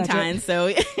snack clementines,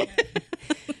 budget. so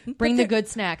Bring the good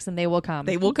snacks and they will come.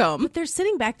 They will come. But they're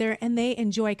sitting back there and they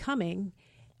enjoy coming.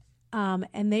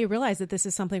 And they realize that this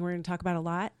is something we're going to talk about a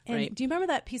lot. And do you remember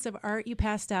that piece of art you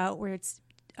passed out where it's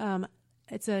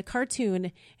a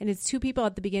cartoon and it's two people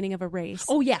at the beginning of a race?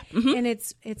 Oh yeah. Mm-hmm. And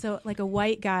it's like a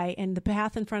white guy, and the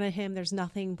path in front of him, there's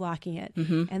nothing blocking it.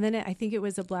 Mm-hmm. And then I think it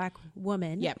was a black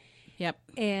woman. Yep.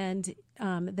 And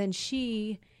then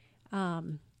she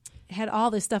had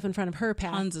all this stuff in front of her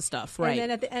path. Tons of stuff, right. And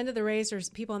then at the end of the race, there's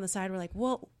people on the side were like,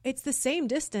 well, it's the same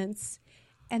distance.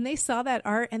 And they saw that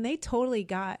art and they totally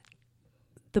got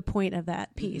the point of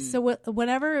that piece. So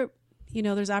whenever,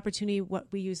 there's opportunity, what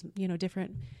we use,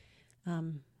 different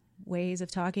ways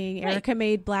of talking. Right. Erica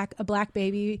made a black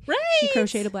baby. Right. She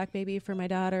crocheted a black baby for my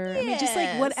daughter. Yes. I mean, just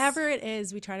like whatever it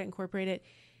is, we try to incorporate it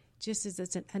just as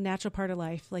it's a natural part of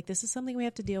life. Like, this is something we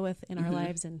have to deal with in our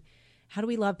lives. And how do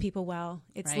we love people well?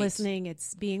 It's listening.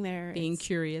 It's being there. Being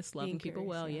curious, loving people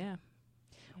well. Yeah.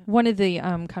 One of the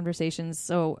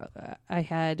conversations I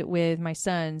had with my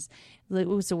sons,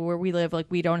 so where we live, like,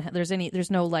 we don't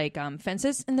there's no like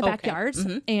fences in the backyards,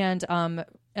 and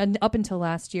up until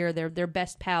last year, their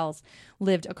best pals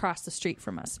lived across the street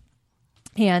from us.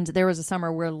 And there was a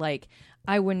summer where like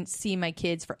I wouldn't see my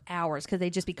kids for hours because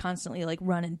they'd just be constantly like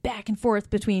running back and forth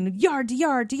between yard to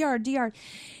yard to yard to yard.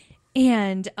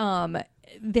 And I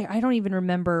don't even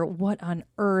remember what on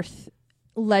earth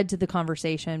led to the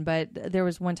conversation, but there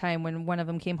was one time when one of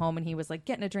them came home and he was like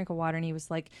getting a drink of water and he was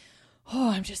like, oh,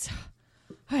 I'm just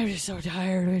so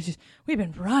tired. We've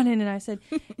been running. And I said,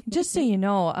 just so you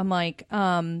know, I'm like,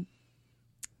 I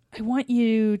want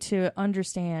you to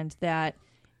understand that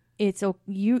it's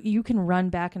you can run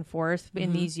back and forth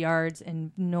in these yards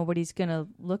and nobody's going to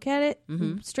look at it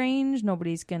strange.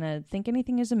 Nobody's going to think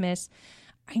anything is amiss.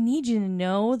 I need you to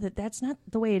know that that's not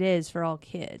the way it is for all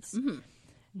kids.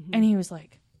 And he was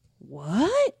like,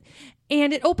 what?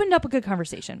 And it opened up a good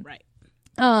conversation. Right.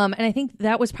 And I think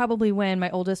that was probably when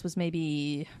my oldest was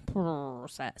maybe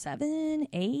 7,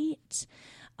 8.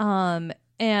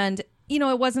 And, you know,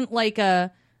 it wasn't like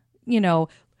a, you know,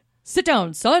 sit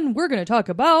down, son, we're going to talk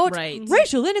about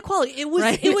racial inequality. It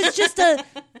was just a,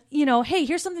 you know, hey,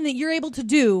 here's something that you're able to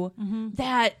do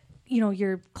that, you know,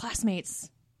 your classmates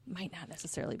might not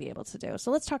necessarily be able to do.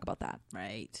 So let's talk about that.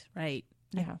 Right.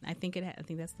 Yeah. I think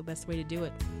that's the best way to do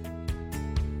it.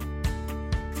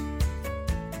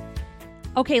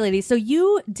 Okay, ladies, so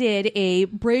you did a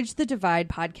Bridge the Divide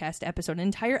podcast episode, an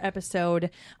entire episode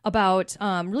about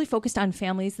really focused on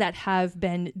families that have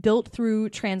been built through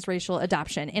transracial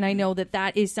adoption. And I know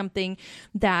that is something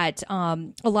that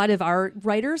a lot of our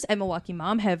writers at Milwaukee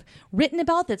Mom have written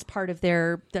about. That's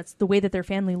the way that their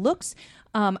family looks.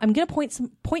 I'm going to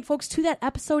point folks to that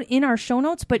episode in our show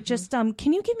notes, but just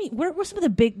can you give me what were some of the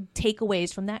big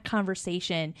takeaways from that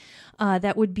conversation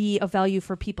that would be of value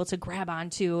for people to grab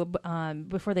onto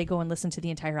before they go and listen to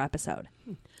the entire episode?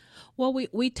 Well,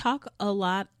 we talk a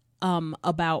lot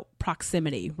about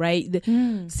proximity, right?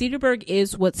 Cedarburg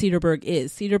is what Cedarburg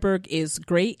is. Cedarburg is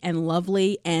great and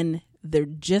lovely, and there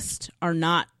just are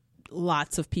not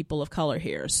lots of people of color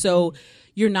here. So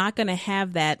you're not going to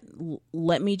have that,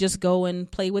 let me just go and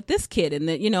play with this kid. And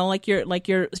that, you know, like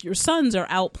your sons are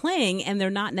out playing and they're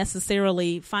not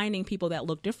necessarily finding people that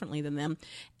look differently than them.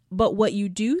 But what you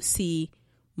do see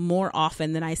more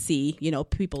often than I see, you know,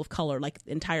 people of color, like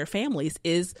entire families,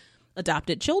 is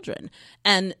adopted children.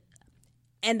 And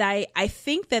I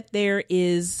think that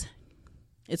it's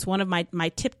one of my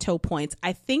tiptoe points.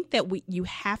 I think that you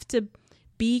have to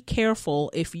be careful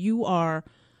if you are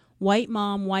white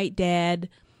mom, white dad,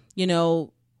 you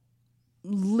know,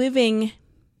 living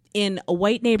in a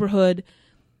white neighborhood,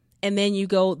 and then you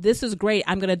go, this is great,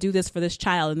 I'm going to do this for this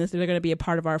child, and they're going to be a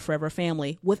part of our forever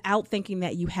family, without thinking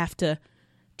that you have to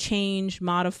change,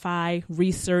 modify,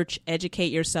 research,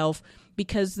 educate yourself,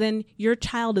 because then your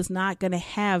child is not going to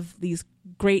have these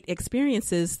great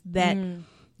experiences that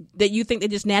you think they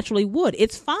just naturally would.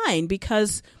 It's fine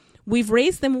because we've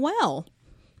raised them well.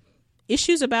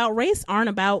 Issues about race aren't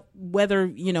about whether,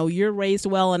 you know, you're raised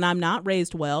well and I'm not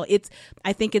raised well.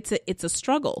 I think it's a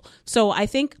struggle. So I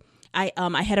think I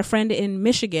had a friend in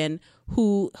Michigan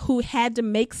who had to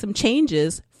make some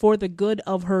changes for the good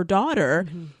of her daughter,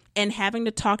 and having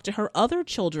to talk to her other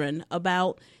children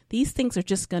about these things are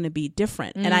just going to be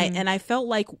different. And I felt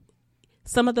like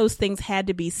some of those things had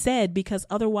to be said, because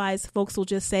otherwise folks will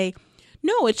just say,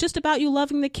 no, it's just about you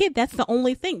loving the kid. That's the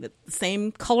only thing. The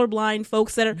same colorblind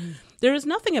folks that are, there is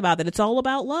nothing about that. It's all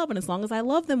about love. And as long as I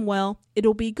love them well,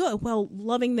 it'll be good. Well,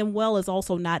 loving them well is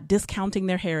also not discounting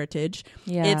their heritage.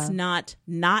 Yeah. It's not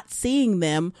seeing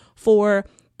them for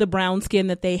the brown skin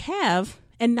that they have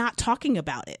and not talking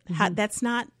about it. That's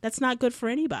not good for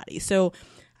anybody. So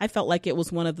I felt like it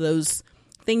was one of those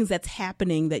things that's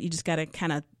happening that you just got to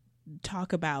kind of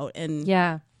talk about. And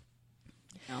yeah.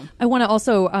 I want to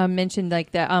also mention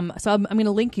like that. So I'm going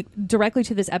to link you directly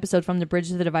to this episode from the Bridge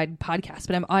the Divide podcast.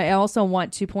 But I also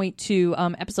want to point to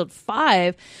episode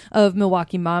 5 of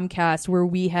Milwaukee Momcast, where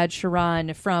we had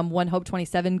Sharon from One Hope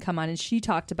 27 come on, and she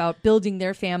talked about building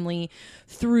their family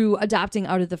through adopting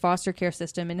out of the foster care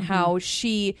system, and how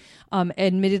she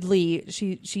admittedly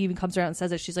she even comes around and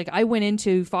says that she's like, I went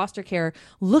into foster care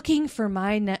looking for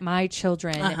my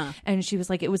children, and she was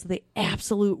like, it was the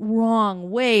absolute wrong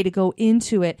way to go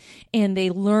into it, and they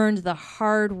learned the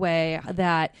hard way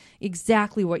that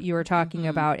exactly what you were talking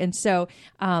about. And so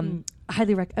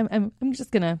highly recommend. I'm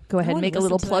just gonna go ahead and make a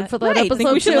little plug for that episode. I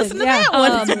think we should listen to that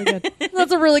one. That's really good.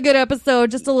 That's a really good episode.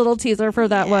 Just a little teaser for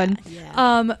that one.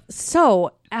 Yeah.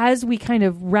 So as we kind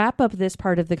of wrap up this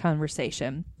part of the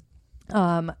conversation,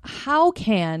 how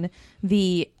can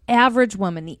the average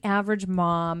woman, the average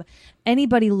mom,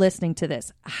 anybody listening to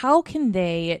this, how can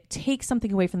they take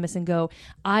something away from this and go,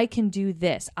 I can do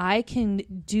this. I can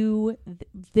do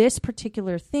this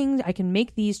particular thing. I can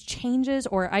make these changes,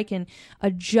 or I can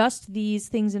adjust these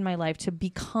things in my life to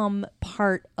become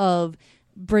part of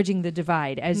bridging the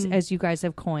divide, as you guys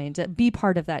have coined. Be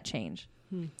part of that change.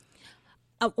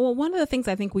 Well, one of the things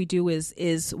I think we do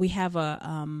is we have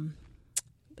a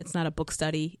it's not a book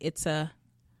study. It's a,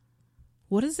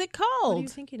 what is it called? What are you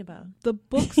thinking about? The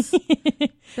books, the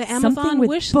Amazon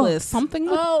wish list. Something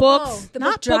with books.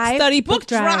 Not book study, book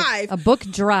drive. drive. A book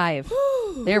drive.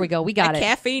 There we go. We got it.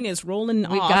 Caffeine is rolling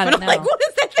off. We've got it and I'm now. like, what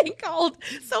is that thing called?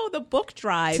 So the book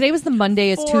drive. Today was the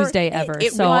Monday-est Tuesday ever.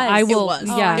 It so was. I will. It was.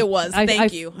 Yeah, It was.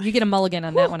 Thank you. You get a mulligan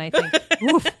on that one, I think.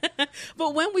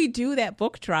 But when we do that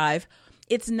book drive,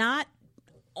 it's not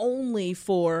only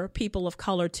for people of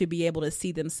color to be able to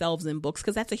see themselves in books,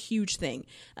 because that's a huge thing.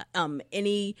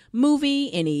 Any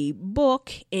movie, any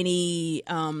book, any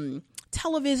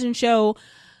television show,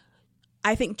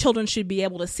 I think children should be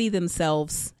able to see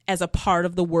themselves as a part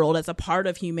of the world, as a part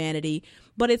of humanity.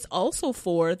 But it's also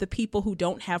for the people who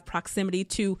don't have proximity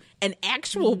to an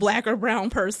actual Black or brown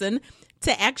person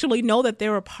to actually know that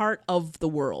they're a part of the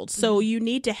world. So you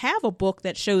need to have a book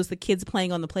that shows the kids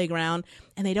playing on the playground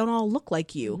and they don't all look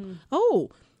like you. Oh,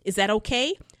 is that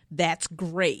okay? That's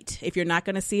great. If you're not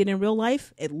going to see it in real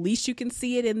life, at least you can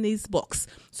see it in these books.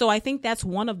 So I think that's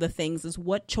one of the things, is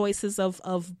what choices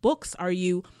of books are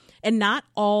you, and not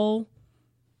all,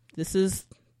 this is,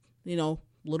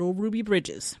 Little Ruby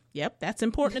Bridges. Yep, that's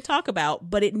important to talk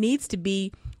about, but it needs to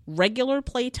be regular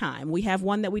playtime. We have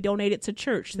one that we donated to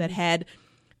church that had,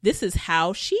 this is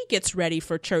how she gets ready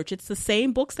for church. It's the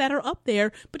same books that are up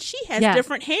there, but she has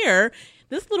different hair.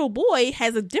 This little boy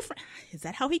has a different, is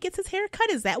that how he gets his hair cut?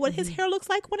 Is that what his hair looks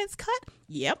like when it's cut?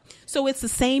 Yep. So it's the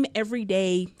same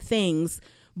everyday things,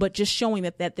 but just showing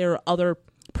that there are other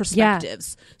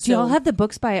perspectives. Yeah. Do you all have the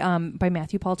books by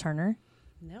Matthew Paul Turner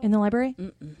in the library?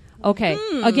 Mm-mm. Okay.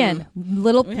 Again,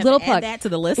 little plug. Add that to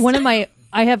the list. One of my,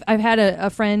 I've had a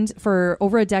friend for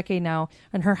over a decade now,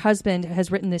 and her husband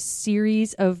has written this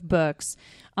series of books.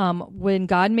 When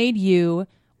God Made You,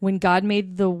 When God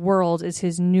Made the World is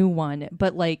his new one,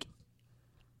 but like,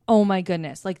 oh my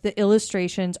goodness, like the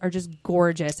illustrations are just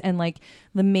gorgeous, and like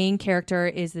the main character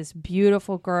is this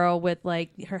beautiful girl with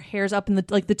like her hair's up in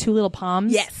the two little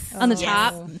palms on the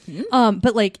top. Mm-hmm.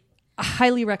 But like, I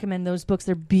highly recommend those books.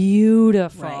 They're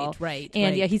beautiful. Right.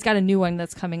 And yeah, he's got a new one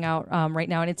that's coming out right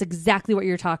now, and it's exactly what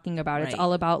you're talking about. It's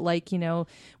all about like,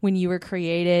 when you were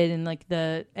created, and like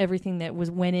everything that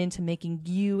went into making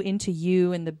you into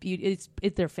you, and the beauty.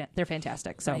 They're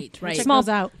fantastic. So small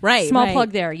out. Small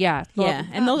plug there. Yeah. Yeah.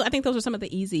 And I think those are some of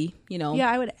the easy,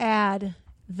 Yeah, I would add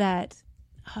that,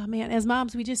 oh man, as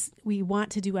moms, we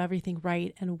want to do everything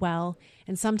right and well.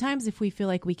 And sometimes if we feel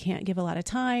like we can't give a lot of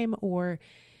time, or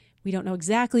we don't know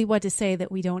exactly what to say,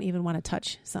 that we don't even want to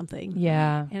touch something.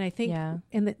 Yeah. And I think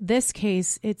in this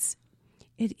case,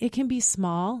 it can be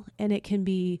small, and it can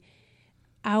be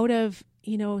out of,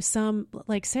 some,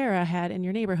 like Sarah had in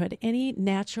your neighborhood, any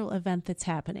natural event that's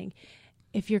happening.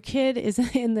 If your kid is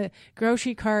in the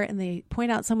grocery cart and they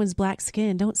point out someone's black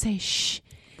skin, don't say, shh.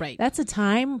 Right. That's a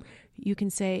time you can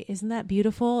say, isn't that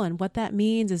beautiful? And what that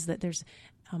means is that there's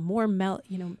more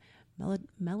melanin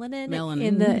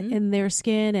in their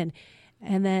skin,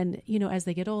 and then as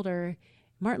they get older,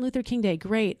 Martin Luther King Day,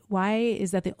 great. Why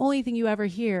is that the only thing you ever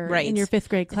hear in your 5th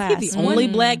grade class? The only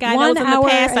black guy that was in the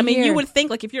past. I mean, you would think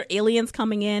like if you're aliens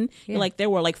coming in, like there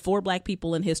were like 4 black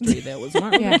people in history. There was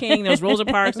Martin Luther King, there was Rosa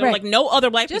Parks, there were like no other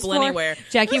black people anywhere.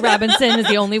 Jackie Robinson is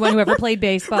the only one who ever played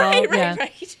baseball.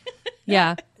 Right.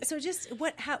 Yeah. So just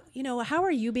how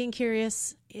are you being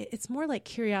curious? It's more like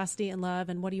curiosity and love,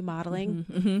 and what are you modeling?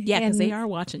 Mm-hmm, mm-hmm. Yeah, because they are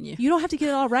watching you. You don't have to get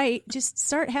it all right. Just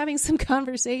start having some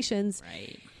conversations,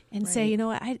 and say,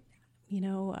 I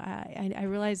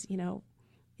realize,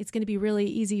 it's going to be really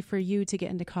easy for you to get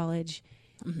into college.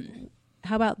 Mm-hmm.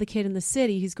 How about the kid in the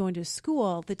city who's going to a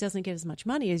school that doesn't get as much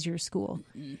money as your school?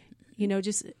 Mm-hmm.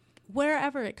 Just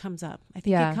wherever it comes up. I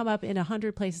think it come up in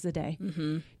 100 places a day.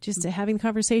 Mm-hmm. Just to having the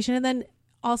conversation, and then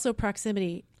also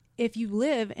proximity. If you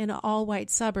live in an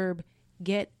all-white suburb,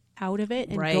 get out of it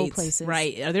and go places.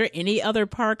 Right. Are there any other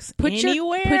parks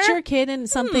anywhere? Put your kid in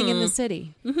something in the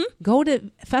city. Mm-hmm. Go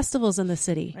to festivals in the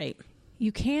city. Right.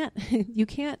 You can't,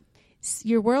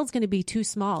 your world's going to be too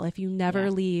small if you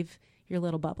never leave your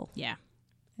little bubble. Yeah.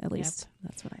 At least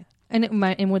that's what I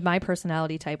And with my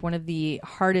personality type, one of the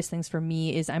hardest things for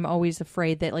me is I'm always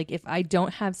afraid that like if I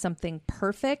don't have something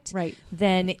perfect, right,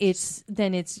 then it's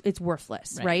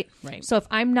worthless, right? Right. So if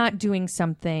I'm not doing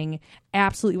something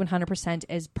absolutely 100%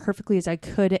 as perfectly as I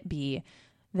could be,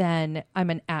 then I'm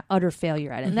an utter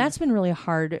failure at it. And that's been really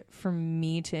hard for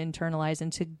me to internalize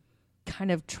and to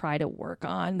kind of try to work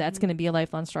on. That's going to be a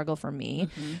lifelong struggle for me.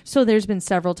 So there's been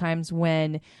several times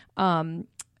when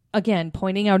again,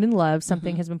 pointing out in love,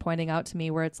 something has been pointing out to me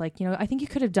where it's like, I think you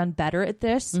could have done better at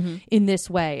this in this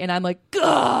way. And I'm like,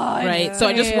 God. Right. So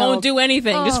I just won't do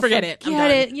anything. Just forget it. I'm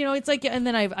done. It's like, and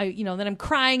then then I'm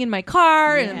crying in my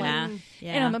car and I'm like,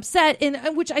 and I'm upset.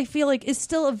 And which I feel like is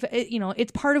still,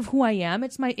 it's part of who I am.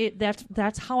 It's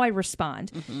that's how I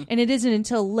respond. And it isn't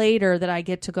until later that I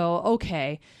get to go,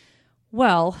 okay,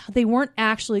 well, they weren't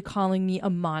actually calling me a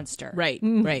monster. Right.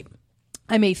 Right.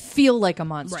 I may feel like a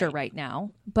monster right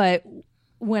now, but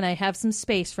when I have some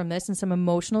space from this and some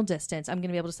emotional distance, I'm going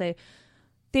to be able to say,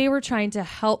 they were trying to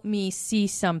help me see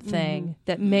something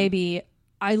that maybe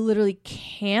I literally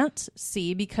can't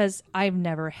see because I've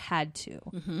never had to.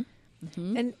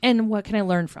 And what can I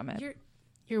learn from it?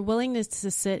 Your willingness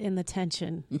to sit in the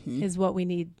tension is what we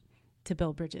need to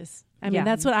build bridges. I mean,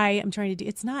 that's what I am trying to do.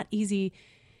 It's not easy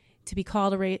to be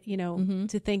called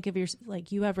to think of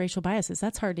you have racial biases.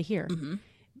 That's hard to hear.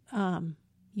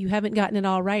 You haven't gotten it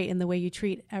all right in the way you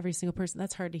treat every single person.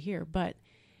 That's hard to hear. But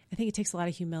I think it takes a lot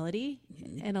of humility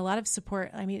and a lot of support.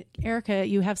 I mean, Erica,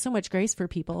 you have so much grace for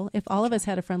people. If all of us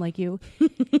had a friend like you,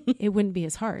 it wouldn't be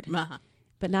as hard.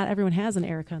 But not everyone has an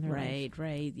Erica in their life.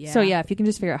 Right. Yeah. So if you can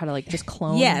just figure out how to just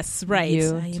clone. Yes, right.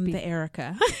 I am the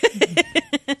Erica.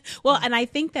 Well, and I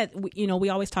think that we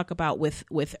always talk about with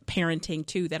parenting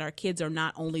too, that our kids are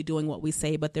not only doing what we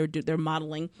say, but they're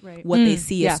modeling what they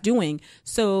see us doing,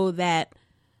 so that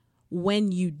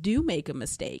when you do make a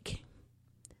mistake,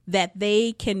 that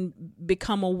they can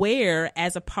become aware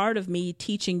as a part of me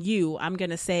teaching you. I'm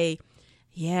going to say,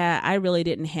 yeah, I really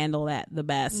didn't handle that the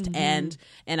best. And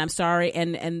I'm sorry.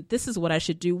 And this is what I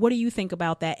should do. What do you think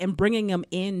about that? And bringing them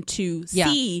in to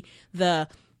see the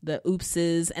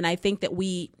oopses. And I think that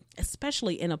we,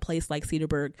 especially in a place like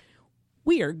Cedarburg,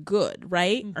 we are good,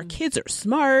 right? Our kids are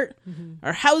smart.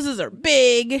 Our houses are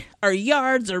big. Our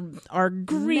yards are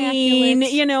green.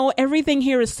 Immaculate. Everything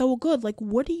here is so good. Like,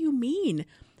 what do you mean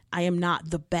I am not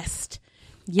the best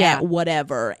at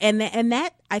whatever? And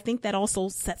that, I think that also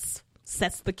sets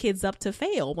the kids up to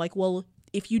fail. Like, well,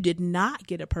 if you did not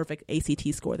get a perfect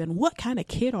ACT score, then what kind of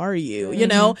kid are you?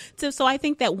 So I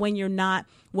think that when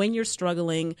you're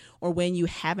struggling or when you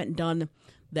haven't done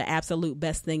the absolute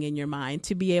best thing in your mind,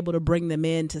 to be able to bring them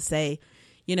in to say,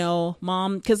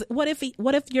 Mom, because what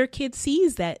if your kid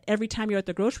sees that every time you're at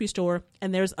the grocery store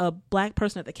and there's a black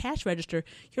person at the cash register,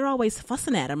 you're always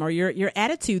fussing at them or your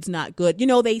attitude's not good.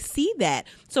 They see that.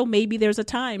 So maybe there's a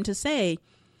time to say,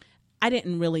 I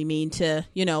didn't really mean to,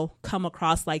 come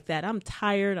across like that. I'm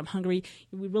tired. I'm hungry.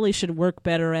 We really should work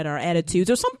better at our attitudes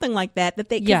or something like that,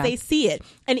 because they see it.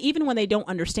 And even when they don't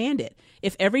understand it,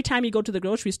 if every time you go to the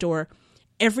grocery store,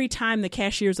 every time the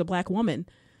cashier is a black woman,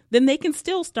 then they can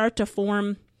still start to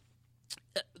form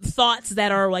thoughts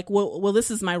that are like, well, this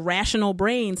is my rational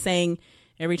brain saying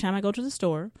every time I go to the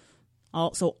store,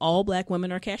 all black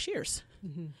women are cashiers.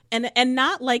 And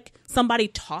not like somebody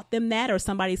taught them that or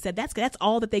somebody said that's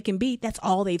all that they can be. That's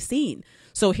all they've seen.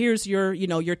 So here's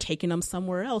you're taking them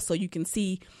somewhere else so you can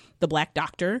see the black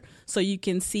doctor, so you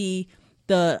can see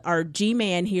our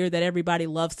G-man here that everybody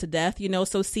loves to death,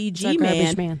 so see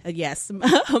G-man. Yes,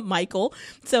 Michael.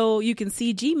 So you can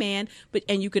see G-man,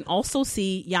 and you can also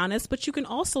see Giannis, but you can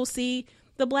also see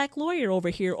the black lawyer over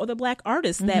here or the black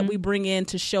artist that we bring in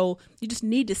to show. You just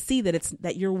need to see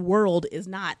that your world is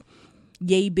not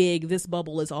yay big, this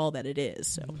bubble is all that it is.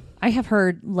 So I have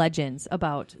heard legends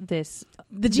about this.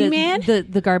 The G-Man?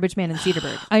 The garbage man in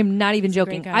Cedarburg. I'm not even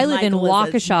joking. I live in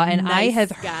Waukesha, and I have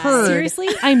heard. Seriously?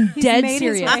 I'm dead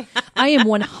serious. I am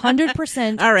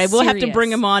 100% all right, we'll have to serious.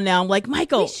 bring him on now. I'm like,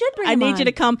 Michael, I need you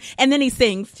to come. And then he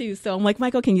sings too. So I'm like,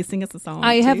 Michael, can you sing us a song?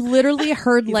 I have literally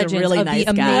heard legends really of nice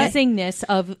the guy. amazingness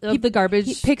of the garbage.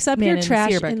 He picks up man your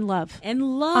trash in love. And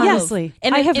love. Honestly.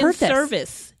 And I have in heard this.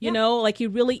 service. Like he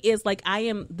really is like,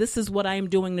 this is what I am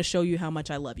doing to show you how much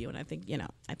I love you. And I think,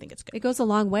 it's good. It goes a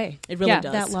long way. It really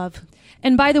does. That love.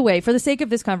 And by the way, for the sake of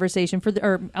this conversation,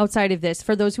 or outside of this,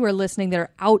 for those who are listening that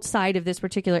are outside of this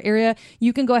particular area,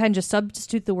 you can go ahead and just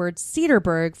substitute the word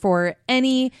Cedarburg for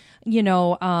any,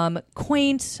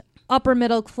 quaint, upper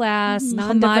middle class,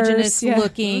 homogenous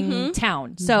looking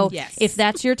town. So if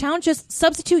that's your town, just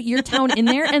substitute your town in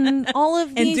there, and all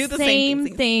of these do the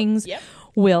same things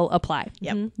will apply.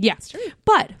 Yep. Yeah.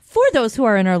 But for those who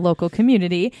are in our local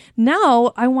community,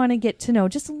 now I want to get to know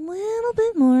just a little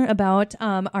bit more about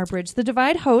our Bridge the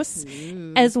Divide hosts,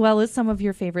 as well as some of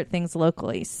your favorite things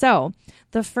locally. So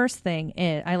the first thing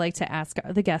I like to ask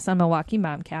the guests on Milwaukee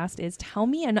Momcast is, tell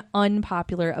me an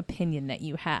unpopular opinion that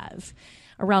you have.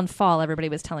 Around fall, everybody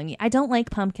was telling me, I don't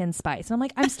like pumpkin spice. And I'm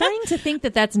like, I'm starting to think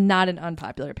that that's not an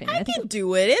unpopular opinion. I can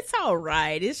do it. It's all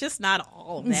right. It's just not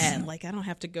all that. Like, I don't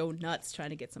have to go nuts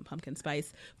trying to get some pumpkin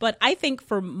spice. But I think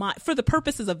for the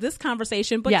purposes of this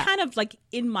conversation, but kind of like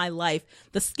in my life,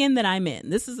 the skin that I'm in,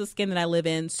 this is the skin that I live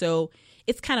in. So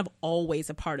it's kind of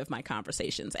always a part of my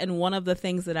conversations. And one of the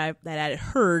things that I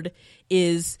heard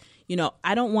is,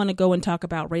 I don't want to go and talk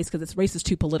about race because race is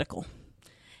too political.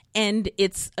 And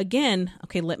it's, again,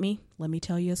 okay, let me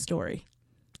tell you a story.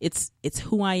 It's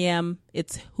who I am.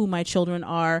 It's who my children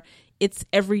are. It's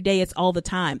every day. It's all the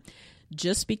time.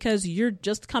 Just because you're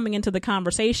just coming into the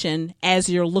conversation as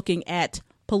you're looking at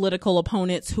political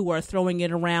opponents who are throwing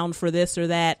it around for this or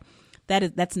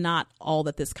that's not all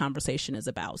that this conversation is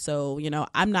about. So,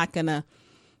 I'm not going to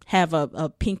have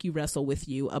a pinky wrestle with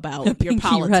you about your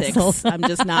politics. I'm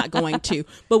just not going to.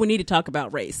 But we need to talk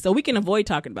about race. So we can avoid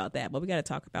talking about that, but we got to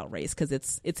talk about race because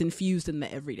it's infused in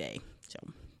the everyday. So,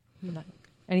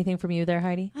 anything from you there,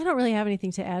 Heidi? I don't really have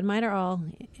anything to add. Mine are all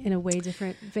in a way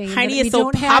different vein. Heidi is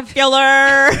so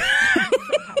popular.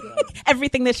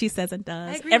 Everything that she says and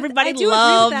does. Everybody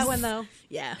loves. Agree with that one, though.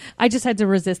 Yeah. I just had to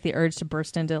resist the urge to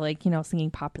burst into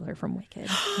singing Popular from Wicked.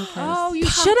 Oh, you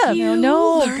should have.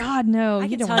 No, God, no. I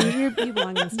can tell you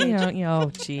belong on stage.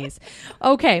 Jeez.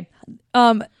 Okay.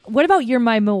 What about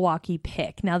my Milwaukee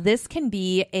pick? Now, this can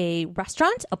be a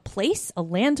restaurant, a place, a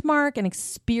landmark, an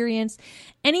experience,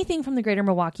 anything from the greater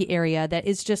Milwaukee area that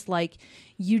is just like,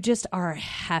 you just are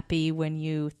happy when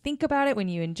you think about it, when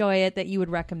you enjoy it, that you would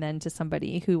recommend to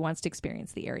somebody who wants to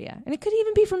experience the area. And it could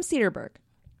even be from Cedarburg.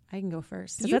 I can go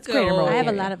first. That's greater Milwaukee. I have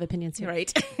a lot of opinions here.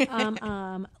 Right.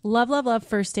 Love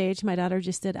First Stage. My daughter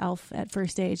just did Elf at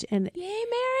First Stage. And yay,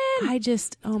 Marin!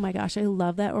 oh my gosh, I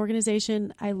love that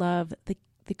organization. I love the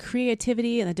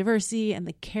creativity and the diversity and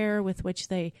the care with which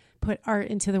they put art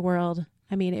into the world.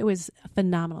 I mean, it was a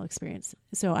phenomenal experience.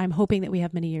 So I'm hoping that we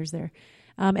have many years there.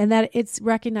 And that it's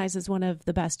recognized as one of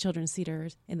the best children's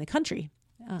theaters in the country.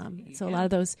 So a lot of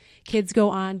those kids go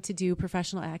on to do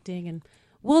professional acting, and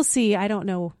we'll see. I don't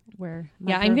know where.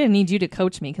 I'm going to need you to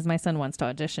coach me because my son wants to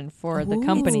audition for the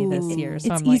company this year.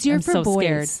 So it's easier for so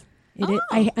boys. Scared.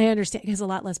 I understand because a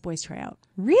lot less boys try out.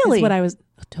 Really? Is what I was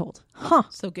told. Huh.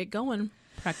 So get going.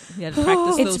 You had to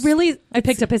practice those. It's really. I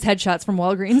picked up his headshots from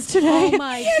Walgreens today. Oh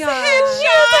my gosh!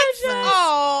 Headshots.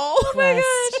 Oh my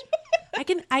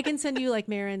gosh! I can send you like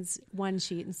Marin's one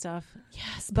sheet and stuff.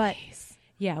 Yes, but please.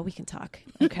 Yeah, we can talk.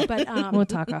 Okay, but we'll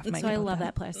talk off mic. So I love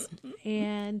that place,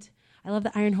 and I love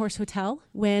the Iron Horse Hotel.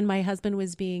 When my husband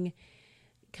was being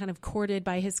kind of courted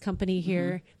by his company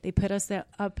here, they put us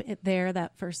up there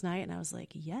that first night, and I was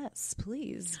like, yes,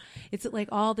 please. It's like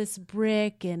all this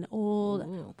brick and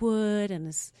old wood and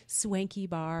this swanky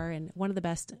bar, and one of the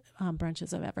best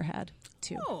brunches I've ever had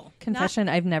too. Confession,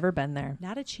 I've never been there.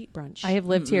 Not a cheap brunch. I have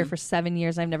lived here for 7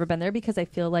 years. I've never been there because I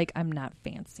feel like I'm not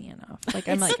fancy enough. Like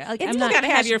I'm like I'm not gotta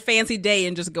have your fancy day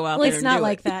and just go out there. It's not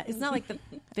like that. It's not like the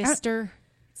Pfister.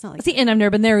 It's not like and I've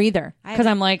never been there either because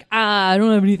I'm like I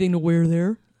don't have anything to wear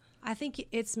there. I think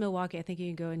it's Milwaukee. I think you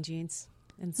can go in jeans.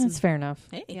 And that's fair enough.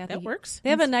 Hey, that works. They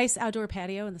have a nice outdoor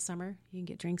patio in the summer. You can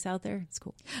get drinks out there. It's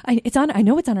cool. I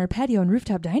know it's on our patio and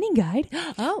rooftop dining guide.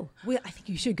 Oh, well, I think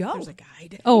you should go. There's a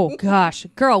guide. Oh gosh,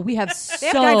 girl, we have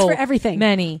have guides for everything.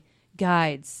 Many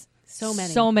guides.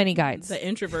 So many guides. The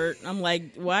introvert. I'm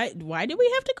like, why do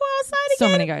we have to go outside again? So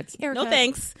many guides. Erica, no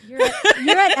thanks. You're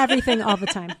at everything all the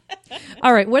time.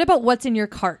 All right. What about what's in your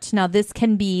cart? Now, this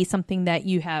can be something that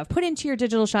you have put into your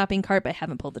digital shopping cart but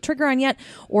haven't pulled the trigger on yet,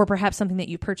 or perhaps something that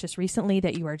you purchased recently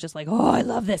that you are just like, oh, I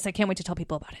love this. I can't wait to tell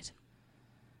people about it.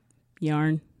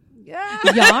 Yarn.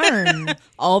 Yarn.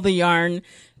 All the yarn.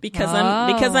 Because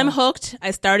I'm hooked. I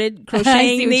started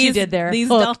crocheting you did there. These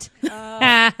hooked.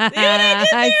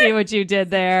 I see what you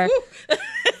did there.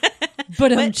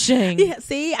 But I'm ching. Yeah,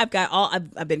 see,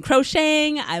 I've been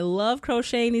crocheting. I love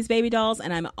crocheting these baby dolls,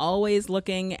 and I'm always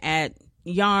looking at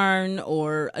yarn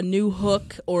or a new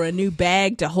hook or a new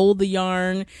bag to hold the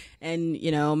yarn. And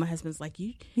my husband's like,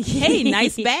 hey,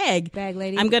 nice bag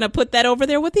lady. I'm gonna put that over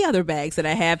there with the other bags that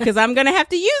I have because I'm gonna have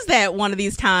to use that one of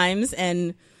these times.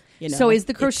 And so is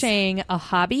the crocheting a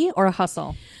hobby or a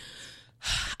hustle?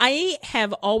 I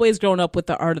have always grown up with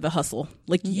the art of the hustle.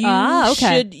 Like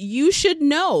you should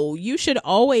know. You should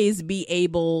always be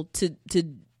able to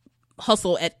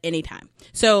hustle at any time.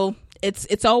 So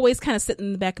it's always kind of sitting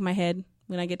in the back of my head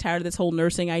when I get tired of this whole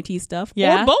nursing IT stuff.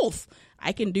 Yeah. Or both.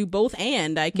 I can do both,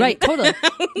 and I can. Right, totally.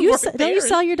 Don't you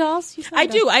sell your dolls? I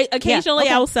do. I occasionally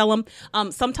okay. I will sell them.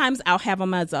 Sometimes I'll have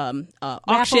them as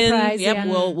auction. prize, Yep, yeah.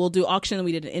 we'll do auction.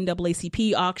 We did an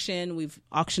NAACP auction. We've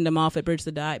auctioned them off at Bridge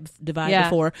the Divide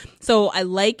before. So I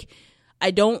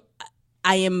don't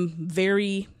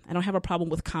have a problem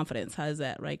with confidence. How is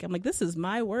that, right? I'm like, this is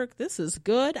my work. This is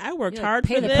good. I worked hard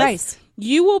for this. Pay the price.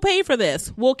 You will pay for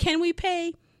this. Well, can we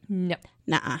pay? No.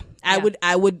 Nuh-uh. I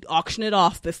would auction it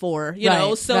off before, you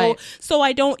know. So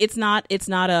I don't. It's not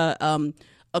a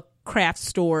craft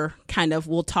store kind of.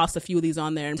 We'll toss a few of these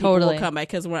on there and people will come by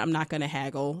because I'm not going to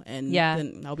haggle and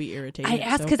then I'll be irritated. I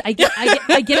ask because I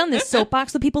get on this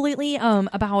soapbox with people lately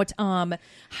about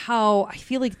how I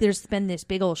feel like there's been this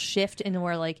big old shift in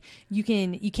where like you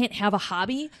can't have a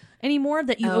hobby anymore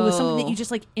that it was something that you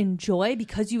just like enjoy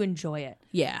because you enjoy it.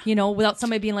 Yeah. You know, without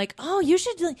somebody being like, "Oh, you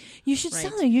should sell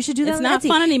it. You should do that." It's on not Etsy."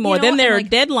 fun anymore. You know? Then there are like,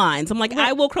 deadlines. I'm like,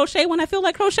 I will crochet when I feel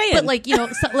like crocheting. but like, you know,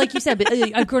 like you said, but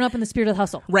I've grown up in the spirit of the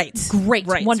hustle. Right. Great.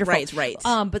 Right. Wonderful. Right.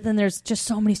 But then there's just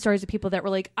so many stories of people that were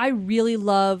like, I really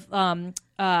love hand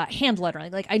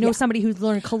lettering. Like I know somebody who's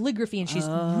learned calligraphy and she's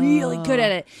really good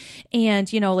at it.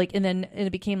 And, you know, like, and then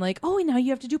it became like, oh, now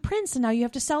you have to do prints and now you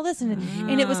have to sell this. And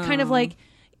it was kind of like,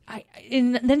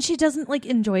 and then she doesn't like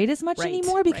enjoy it as much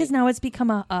anymore because now it's become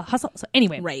a hustle. So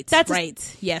anyway,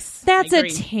 Yes, that's a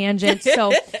tangent.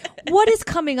 So, what is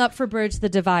coming up for Bridge the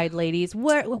Divide, ladies?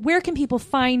 Where can people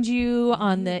find you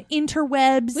on the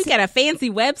interwebs? We got a fancy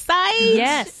website.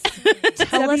 Yes,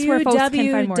 tell us where folks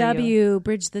can find more of you.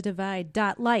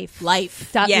 www.bridgethedividelife.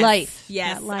 Life.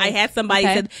 Yes. I had somebody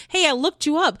said, "Hey, I looked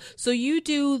you up. So you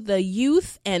do the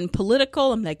youth and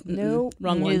political?" I'm like, "No,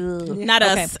 wrong one. Not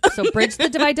us." So Bridge the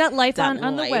Divide .life on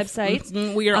the website.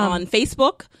 Mm-hmm. We are on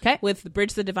Facebook okay. with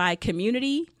Bridge the Divide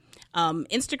Community.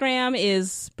 Instagram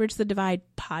is Bridge the Divide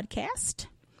Podcast.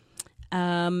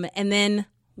 And then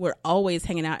we're always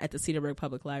hanging out at the Cedarburg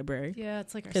Public Library. Yeah,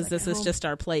 it's like our because this home. is just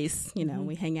our place. You know,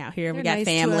 we hang out here. They're we got nice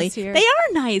family. to us here. They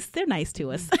are nice. They're nice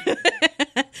to us.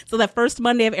 So the first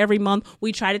Monday of every month,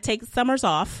 we try to take summers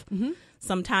off. Mm-hmm.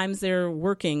 Sometimes they're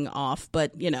working off,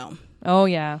 but you know. Oh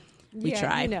yeah. We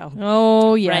try. You know.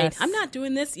 Oh, yes. Right. I'm not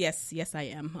doing this. Yes, I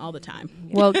am all the time.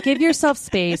 Well, give yourself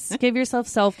space. Give yourself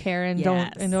self-care and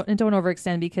Yes. don't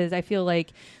overextend because I feel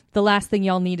like the last thing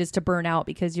y'all need is to burn out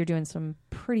because you're doing some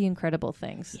pretty incredible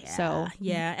things. Yeah. So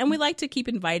and we like to keep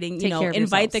inviting, Take care of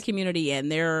invite yourselves. the community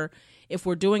in. If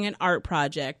we're doing an art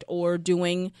project or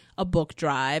doing a book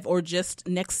drive or just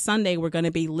next Sunday, we're going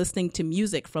to be listening to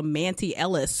music from Manti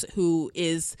Ellis, who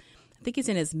is, I think he's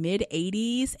in his mid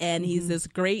 80s and he's this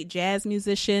great jazz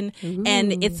musician. Ooh.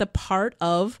 And it's a part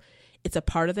of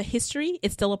the history.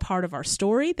 It's still a part of our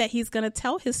story that he's going to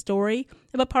tell his story.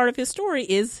 But part of his story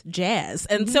is jazz.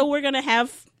 And so we're going to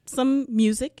have some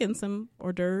music and some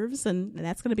hors d'oeuvres and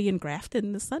that's going to be in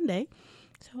Grafton this Sunday.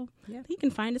 So you can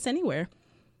find us anywhere.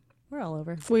 We're all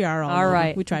over. We are all over.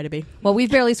 right. We try to be. Well,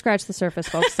 we've barely scratched the surface,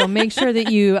 folks. So make sure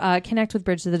that you connect with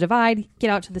Bridge to the Divide. Get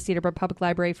out to the Cedarburg Public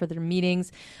Library for their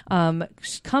meetings.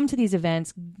 Come to these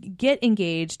events. Get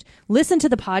engaged. Listen to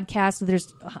the podcast.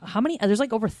 There's how many? There's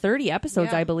like over 30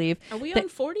 episodes, I believe. Are we on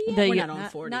 40 yet? We're not on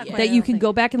 40 yet. That you can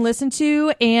go back and listen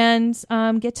to and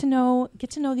get to know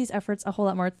these efforts a whole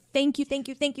lot more. Thank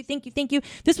you.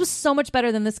 This was so much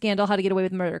better than the Scandal How to Get Away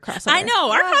with Murder crossover. I know.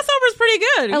 Our crossover is pretty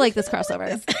good. I like this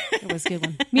crossover. It was a good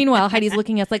one. Meanwhile, Heidi's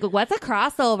looking at us like, what's a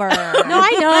crossover? No,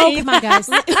 I know. Come on, guys.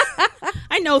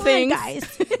 I know things. guys.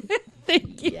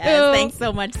 Thank you. Yes, thanks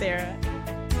so much, Sarah.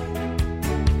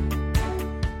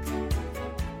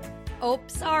 Oh,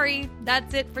 sorry.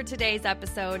 That's it for today's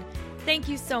episode. Thank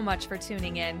you so much for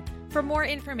tuning in. For more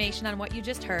information on what you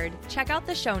just heard, check out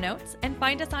the show notes and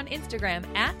find us on Instagram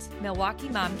at Milwaukee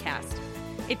Momcast.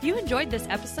 If you enjoyed this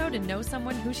episode and know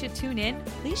someone who should tune in,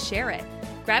 please share it.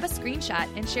 Grab a screenshot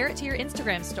and share it to your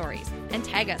Instagram stories and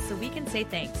tag us so we can say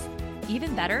thanks.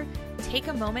 Even better, take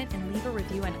a moment and leave a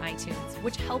review on iTunes,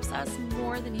 which helps us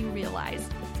more than you realize.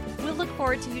 We'll look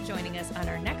forward to you joining us on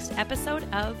our next episode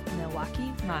of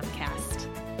Milwaukee Momcast.